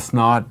knowledge does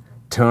not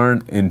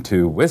turn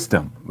into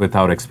wisdom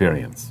without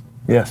experience.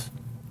 Yes,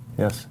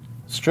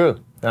 it's true.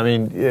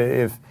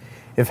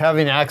 If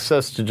having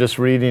access to just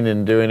reading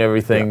and doing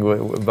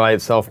everything by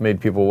itself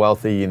made people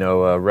wealthy,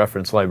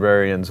 reference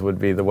librarians would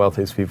be the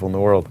wealthiest people in the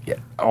world. Yeah.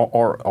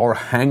 Or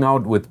hang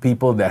out with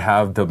people that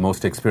have the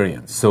most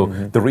experience. So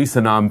the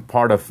reason I'm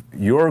part of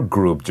your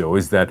group, Joe,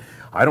 is that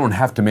I don't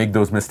have to make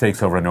those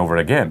mistakes over and over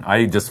again.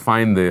 I just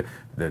find the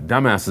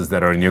dumbasses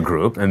that are in your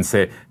group and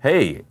say,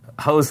 hey,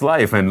 how's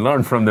life, and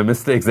learn from the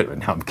mistakes that.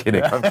 No, I'm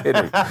kidding.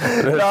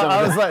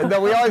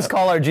 We always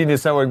call our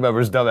Genius Network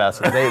members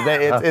dumbasses.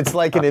 It's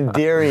like an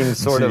endearing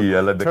sort of. I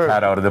let the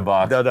cat out of the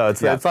box. No,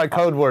 it's like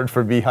code word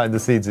for behind the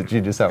scenes at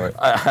Genius Network.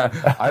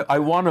 I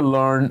want to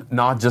learn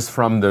not just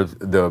from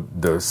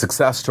the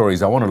success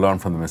stories. I want to learn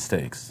from the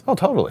mistakes. Oh,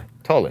 totally.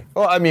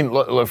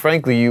 Well,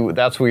 frankly,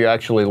 that's where you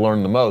actually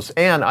learn the most.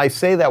 And I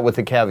say that with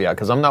a caveat,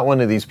 because I'm not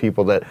one of these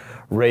people that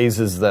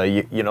raises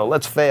the,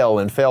 let's fail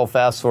and fail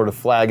fast sort of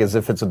flag as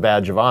if it's a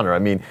badge of honor.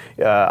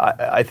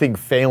 I think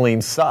failing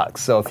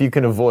sucks. So if you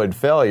can avoid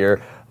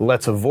failure,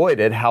 let's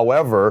avoid it.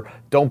 However,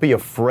 don't be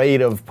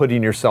afraid of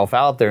putting yourself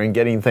out there and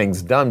getting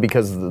things done,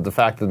 because the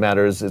fact of the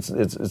matter is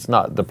it's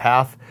not the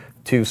path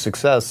to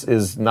success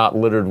is not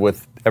littered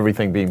with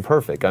everything being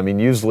perfect.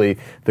 Usually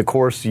the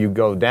course you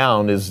go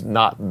down is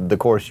not the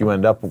course you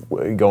end up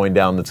going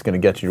down that's going to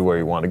get you to where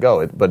you want to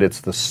go, but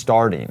it's the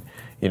starting.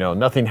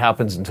 Nothing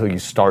happens until you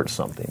start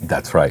something.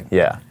 That's right.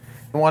 Yeah.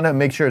 I want to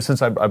make sure,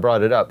 since I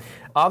brought it up,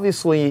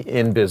 obviously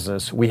in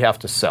business, we have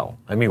to sell.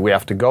 I mean, we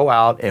have to go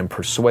out and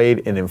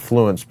persuade and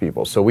influence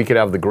people. So we could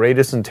have the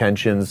greatest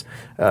intentions,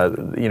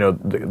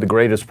 the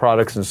greatest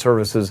products and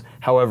services.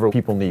 However,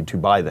 people need to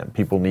buy them.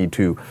 People need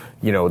to,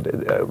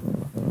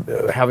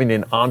 having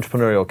an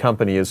entrepreneurial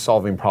company is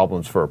solving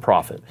problems for a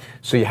profit.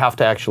 So you have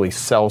to actually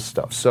sell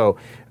stuff. So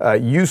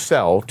you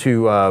sell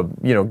to,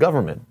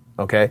 government.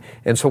 Okay,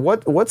 and so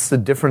what's the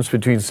difference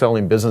between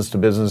selling business to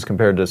business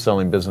compared to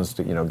selling business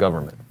to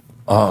government?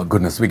 Oh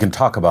goodness, we can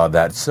talk about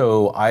that.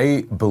 So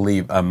I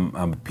believe I'm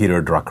a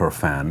Peter Drucker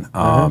fan.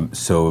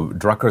 So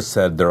Drucker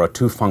said there are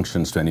two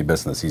functions to any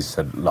business. He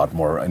said a lot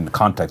more in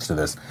context to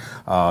this.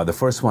 The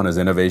first one is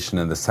innovation,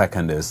 and the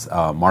second is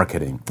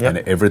marketing, and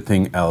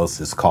everything else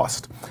is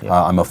cost.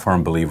 I'm a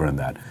firm believer in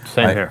that.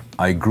 Same here.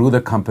 I grew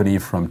the company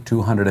from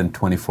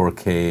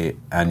 $224K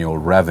annual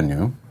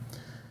revenue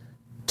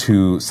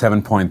to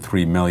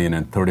 $7.3 million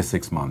in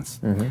 36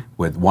 months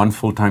with one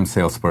full-time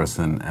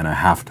salesperson and a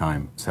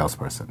half-time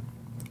salesperson.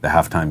 The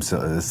half-time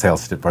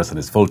salesperson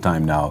is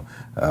full-time now.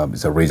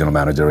 He's a regional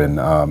manager in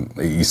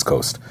the East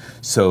Coast.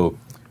 So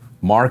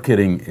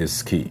marketing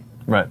is key.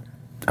 Right.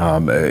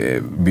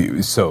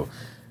 So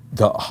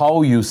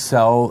how you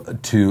sell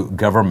to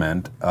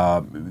government,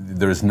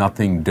 there's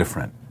nothing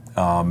different.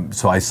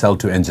 So I sell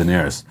to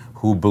engineers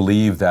who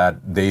believe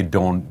that they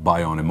don't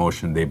buy on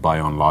emotion, they buy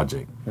on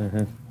logic.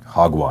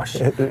 Hogwash.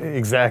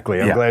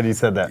 Exactly. I'm glad you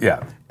said that.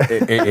 Yeah.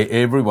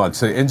 Everyone.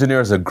 So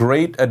engineers are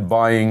great at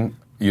buying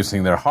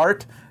using their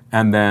heart,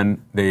 and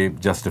then they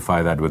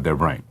justify that with their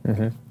brain.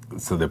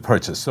 So they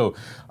purchase. So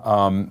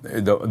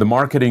the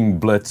marketing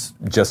blitz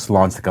just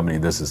launched the company.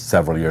 This is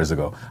several years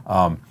ago.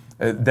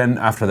 Then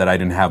after that, I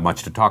didn't have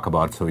much to talk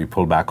about, so we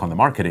pulled back on the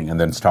marketing and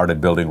then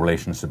started building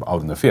relationships out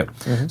in the field.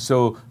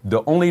 So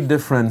the only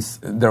difference,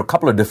 there are a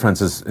couple of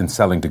differences in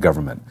selling to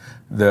government.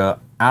 The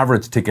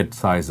average ticket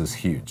size is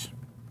huge.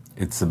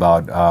 It's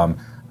about,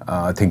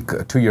 I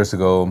think 2 years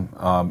ago,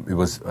 it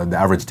was the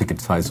average ticket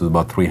size was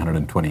about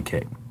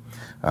 $320K.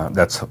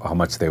 That's how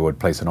much they would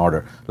place an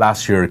order.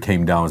 Last year it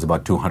came down, it was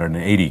about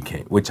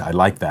 $280K, which I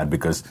like that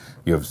because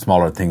you have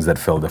smaller things that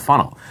fill the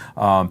funnel.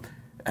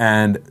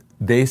 And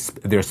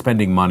they're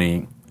spending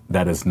money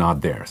that is not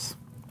theirs.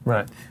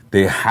 Right.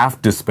 They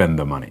have to spend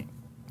the money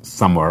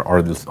somewhere or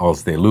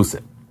else they lose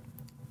it.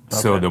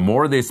 Okay. So the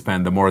more they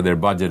spend, the more their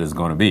budget is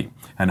going to be.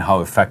 And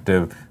how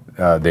effective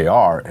they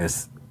are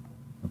is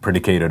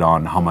predicated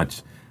on how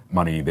much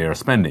money they are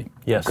spending.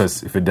 Yes.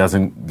 Because if it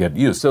doesn't get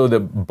used. So the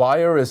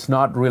buyer is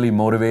not really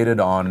motivated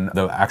on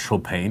the actual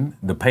pain.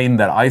 The pain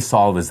that I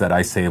solve is that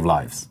I save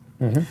lives.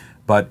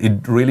 But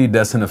it really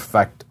doesn't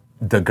affect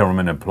the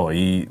government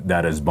employee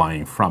that is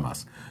buying from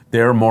us.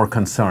 They're more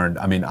concerned.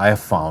 I mean, I have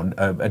found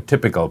a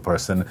typical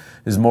person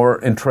is more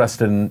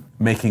interested in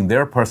making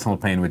their personal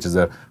pain, which is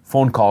a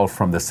phone call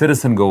from the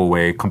citizen go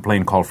away,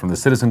 complaint call from the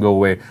citizen go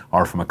away,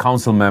 or from a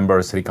council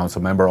member, city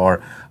council member,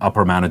 or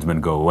upper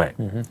management go away.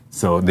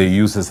 So they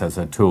use this as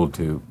a tool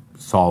to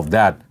solve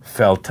that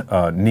felt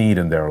need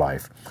in their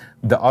life.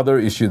 The other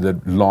issue, the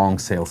long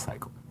sales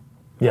cycle.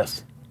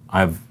 Yes.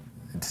 I've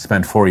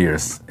spent 4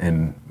 years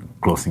in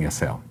closing a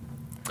sale.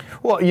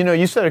 Well,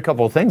 you said a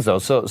couple of things, though.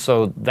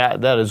 So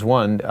that is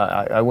one.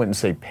 I wouldn't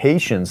say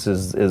patience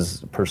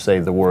is per se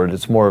the word.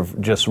 It's more of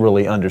just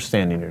really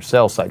understanding your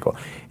sales cycle.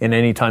 And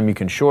anytime you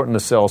can shorten the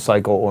sales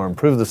cycle or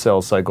improve the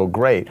sales cycle,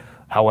 great.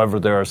 However,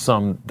 there are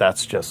some,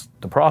 that's just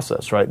the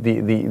process, right?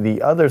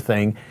 The other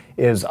thing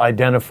is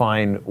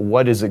identifying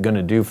what is it going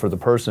to do for the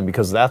person,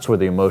 because that's where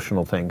the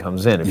emotional thing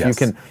comes in. If you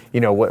can,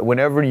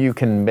 whenever you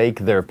can make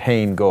their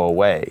pain go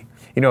away,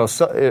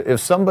 so if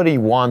somebody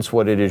wants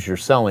what it is you're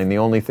selling, the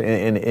only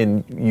thing,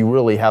 and you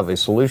really have a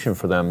solution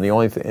for them,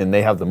 and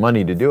they have the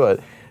money to do it,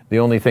 the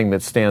only thing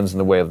that stands in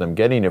the way of them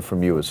getting it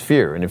from you is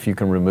fear. And if you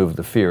can remove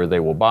the fear,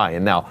 they will buy.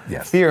 And now,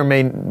 fear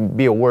may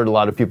be a word a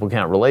lot of people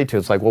can't relate to.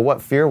 It's like, well,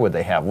 what fear would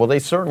they have? Well, they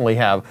certainly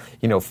have,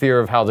 fear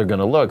of how they're going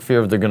to look, fear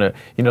of they're going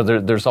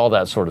to, there's all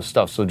that sort of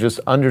stuff. So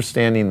just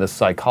understanding the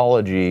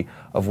psychology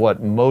of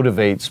what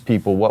motivates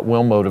people, what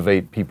will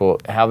motivate people,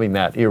 having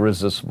that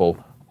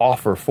irresistible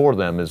offer for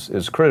them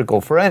is critical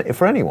for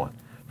anyone.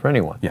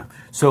 Yeah.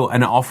 So,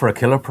 and offer a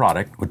killer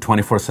product with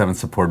 24/7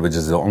 support, which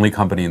is the only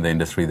company in the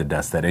industry that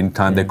does that.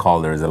 Anytime they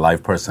call, there is a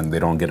live person. They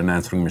don't get an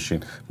answering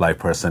machine. Live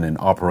person in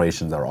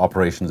operations. Our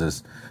operations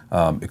is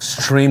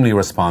extremely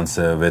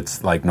responsive.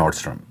 It's like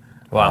Nordstrom.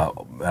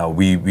 Wow.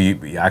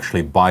 We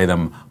actually buy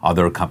them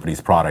other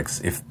companies'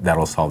 products if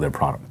that'll solve their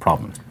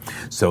problems.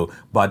 So,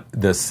 but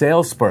the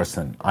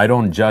salesperson, I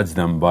don't judge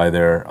them by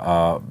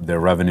their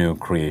revenue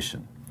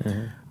creation.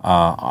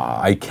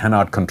 I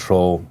cannot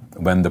control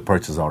when the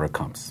purchase order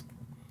comes.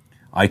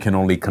 I can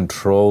only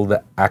control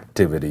the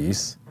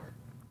activities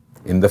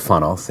in the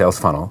funnel, sales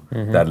funnel,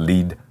 that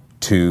lead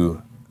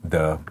to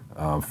the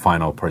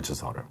final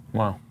purchase order.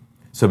 Wow.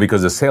 So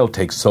because the sale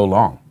takes so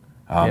long,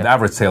 the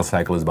average sales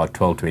cycle is about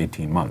 12 to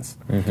 18 months.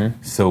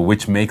 So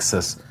which makes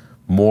us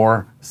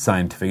more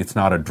scientific. It's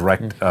not a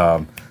direct,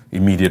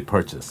 immediate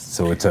purchase.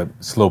 So it's a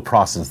slow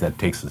process that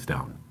takes us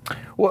down.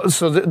 Well,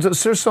 so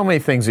there's so many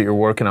things that you're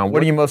working on.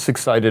 What are you most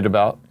excited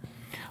about?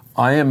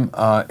 I am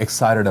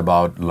excited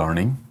about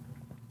learning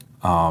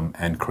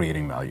and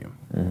creating value.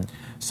 Mm-hmm.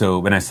 So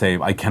when I say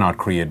I cannot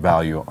create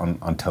value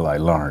until I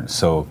learn,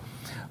 so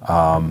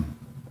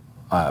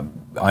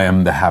I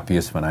am the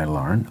happiest when I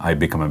learn. I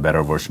become a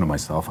better version of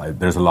myself.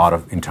 There's a lot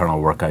of internal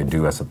work I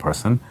do as a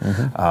person.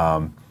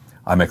 Mm-hmm.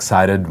 I'm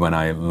excited when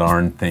I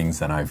learn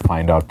things and I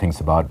find out things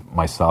about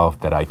myself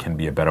that I can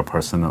be a better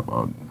person,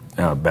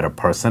 a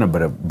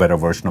better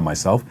version of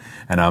myself.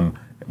 And I'm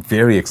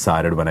very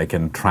excited when I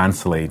can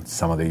translate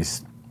some of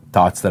these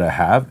thoughts that I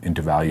have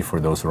into value for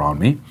those around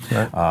me.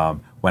 Right.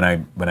 When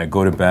I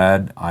go to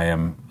bed,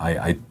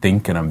 I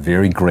think and I'm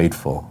very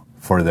grateful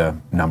for the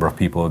number of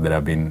people that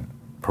I've been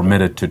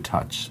permitted to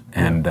touch,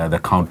 and the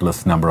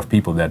countless number of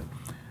people that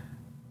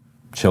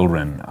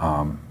children,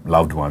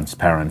 loved ones,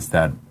 parents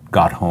that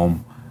got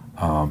home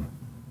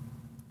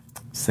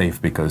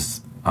safe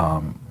because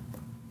I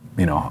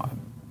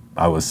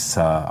was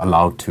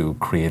allowed to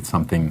create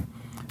something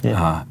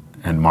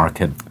and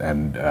market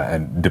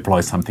and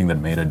deploy something that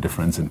made a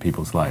difference in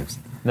people's lives.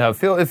 Now,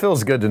 it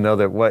feels good to know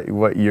that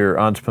what your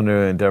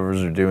entrepreneurial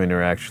endeavors are doing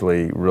are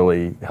actually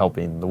really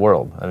helping the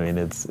world. I mean,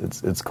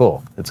 it's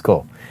cool. It's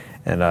cool,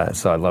 and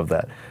so I love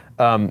that.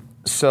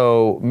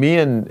 So me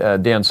and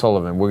Dan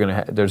Sullivan,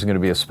 there's going to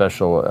be a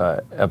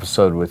special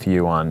episode with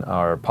you on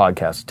our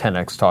podcast,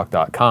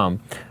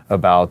 10xtalk.com,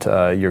 about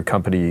your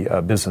company,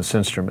 Business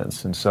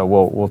Instruments. And so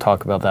we'll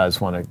talk about that. I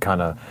just want to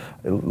kind of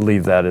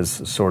leave that as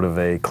sort of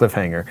a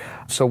cliffhanger.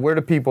 So where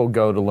do people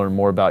go to learn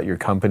more about your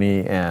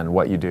company and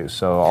what you do?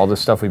 So all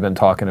this stuff we've been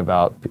talking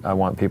about, I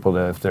want people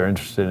to, if they're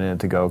interested in it,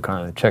 to go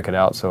kind of check it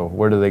out. So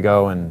where do they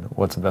go, and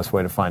what's the best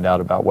way to find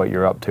out about what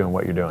you're up to and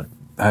what you're doing?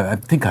 I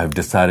think I've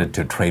decided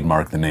to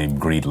trademark the name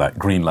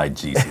Greenlight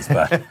Jesus.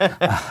 But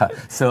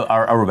so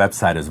our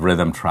website is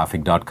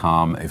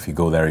rhythmtraffic.com. If you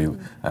go there,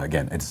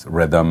 again, it's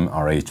Rhythm,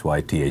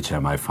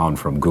 RHYTHM. I found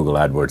from Google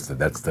AdWords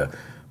that's the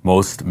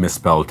most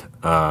misspelled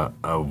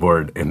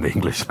word in the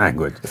English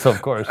language. So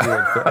of course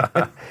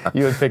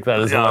you would pick that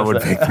as well. I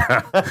would pick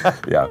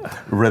that. Yeah,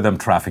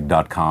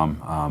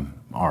 rhythmtraffic.com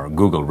or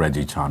Google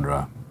Reggie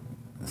Chandra.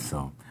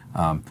 So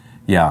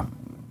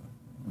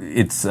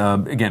it's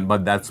again,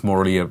 but that's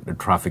morely a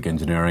traffic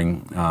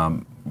engineering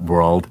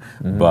world.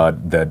 Mm-hmm.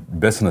 But that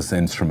Business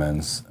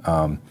Instruments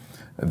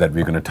that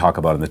we're going to talk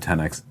about in the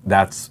 10X,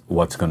 that's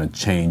what's going to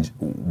change,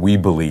 we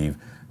believe,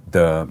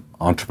 the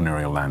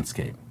entrepreneurial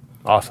landscape.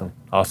 Awesome.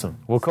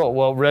 Well, cool.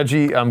 Well,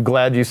 Reggie, I'm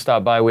glad you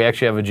stopped by. We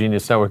actually have a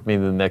Genius Network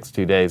meeting in the next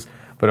 2 days,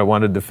 but I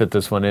wanted to fit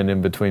this one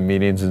in between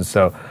meetings. And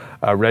so,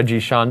 Reggie,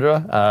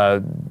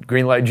 Chandra,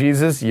 Greenlight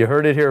Jesus, you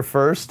heard it here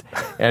first.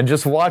 And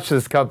just watch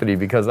this company,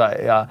 because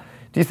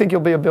do you think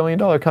you'll be $1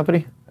 billion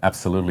company?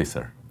 Absolutely,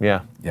 sir.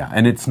 Yeah.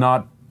 And it's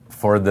not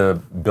for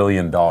the $1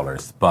 billion,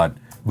 but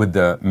with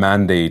the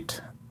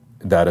mandate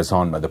that is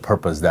on the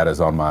purpose that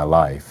is on my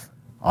life,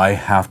 I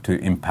have to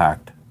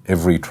impact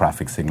every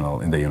traffic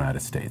signal in the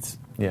United States.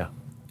 Yeah.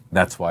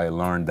 That's why I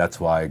learned. That's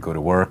why I go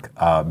to work,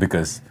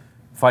 because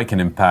if I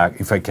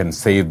can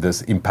save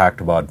this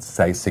impact about,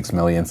 say, 6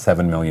 million,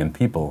 7 million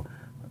people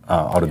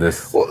out of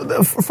this.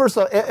 Well, first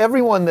of all,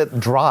 everyone that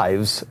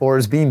drives or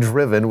is being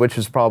driven, which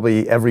is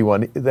probably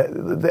everyone,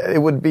 it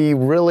would be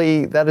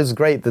really, that is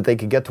great that they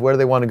could get to where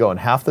they want to go in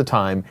half the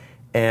time,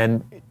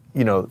 and,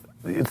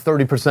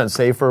 30%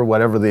 safer,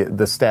 whatever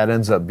the stat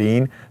ends up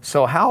being.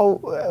 So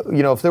how,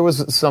 if there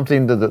was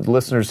something to the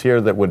listeners here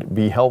that would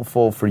be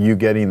helpful for you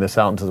getting this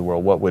out into the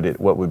world, what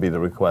would be the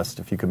request?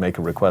 If you could make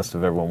a request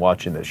of everyone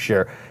watching this,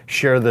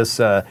 share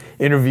this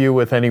interview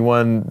with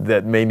anyone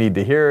that may need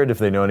to hear it, if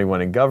they know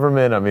anyone in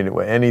government,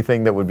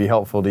 anything that would be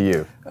helpful to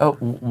you.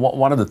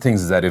 One of the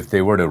things is that if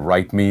they were to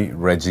write me,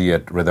 Reggie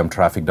at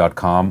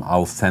rhythmtraffic.com,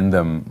 I'll send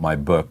them my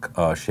book,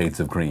 Shades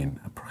of Green.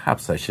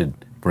 Perhaps I should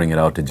bring it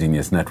out to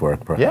Genius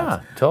Network, perhaps.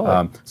 Yeah,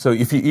 totally. So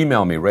if you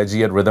email me,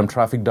 Reggie at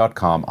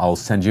rhythmtraffic.com, I'll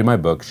send you my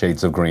book,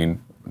 Shades of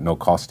Green, no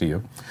cost to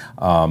you.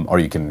 Or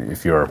you can,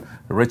 if you're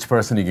a rich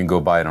person, you can go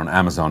buy it on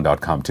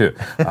Amazon.com too.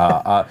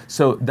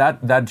 So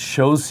that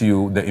shows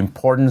you the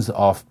importance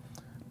of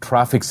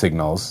traffic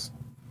signals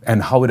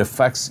and how it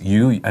affects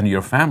you and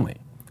your family,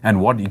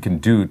 and what you can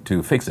do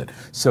to fix it.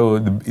 So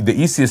the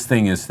easiest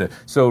thing is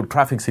so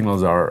traffic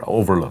signals are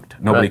overlooked.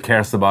 Nobody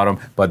cares about them,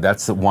 but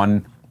that's the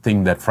one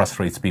thing that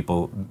frustrates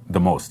people the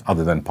most,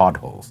 other than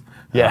potholes.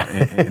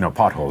 Yeah.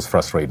 Potholes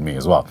frustrate me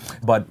as well.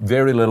 But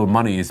very little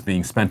money is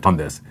being spent on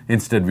this.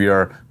 Instead, we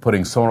are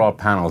putting solar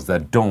panels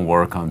that don't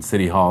work on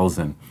city halls,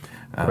 and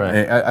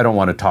I don't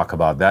want to talk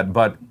about that,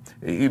 but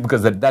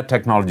because that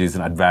technology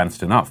isn't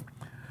advanced enough.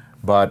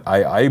 But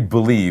I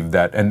believe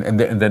that, and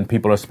then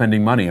people are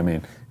spending money.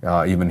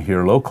 Even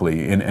here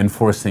locally, in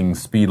enforcing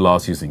speed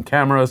laws using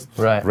cameras,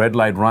 red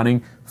light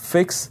running.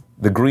 Fix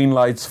the green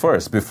lights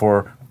first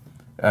before.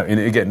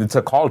 And again, it's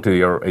a call to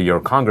your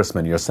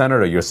congressman, your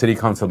senator, your city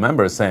council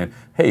members saying,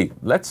 hey,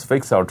 let's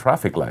fix our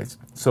traffic lights.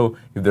 So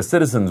if the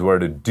citizens were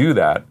to do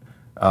that,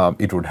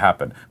 it would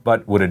happen.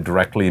 But would it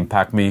directly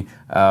impact me?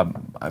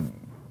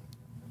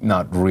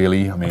 Not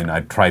really. I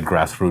tried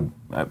grassroots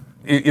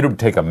it'll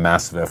take a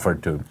massive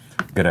effort to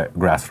get a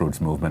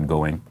grassroots movement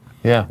going.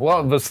 Yeah,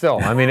 well, but still,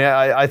 I mean,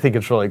 I think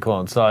it's really cool.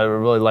 And so I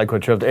really like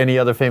what you're up to. Any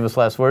other famous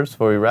last words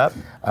before we wrap?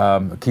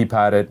 Keep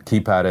at it.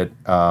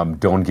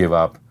 Don't give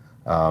up.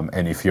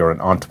 And if you're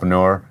an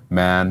entrepreneur,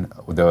 man,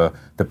 the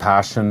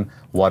passion,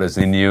 what is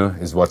in you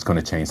is what's going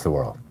to change the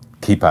world.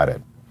 Keep at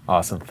it.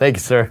 Awesome. Thank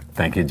you, sir.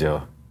 Thank you,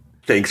 Joe.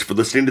 Thanks for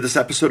listening to this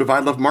episode of I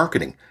Love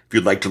Marketing. If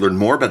you'd like to learn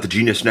more about the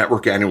Genius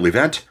Network annual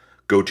event,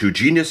 go to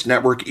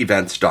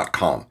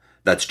geniusnetworkevents.com.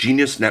 That's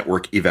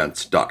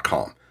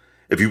geniusnetworkevents.com.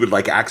 If you would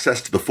like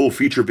access to the full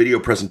feature video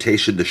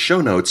presentation, the show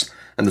notes,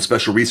 and the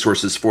special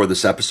resources for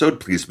this episode,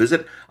 please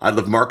visit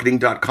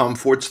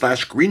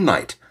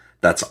ilovemarketing.com/greenlight.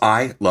 That's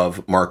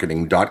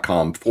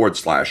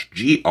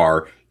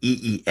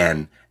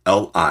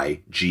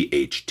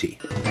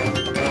ilovemarketing.com/GREENLIGHT.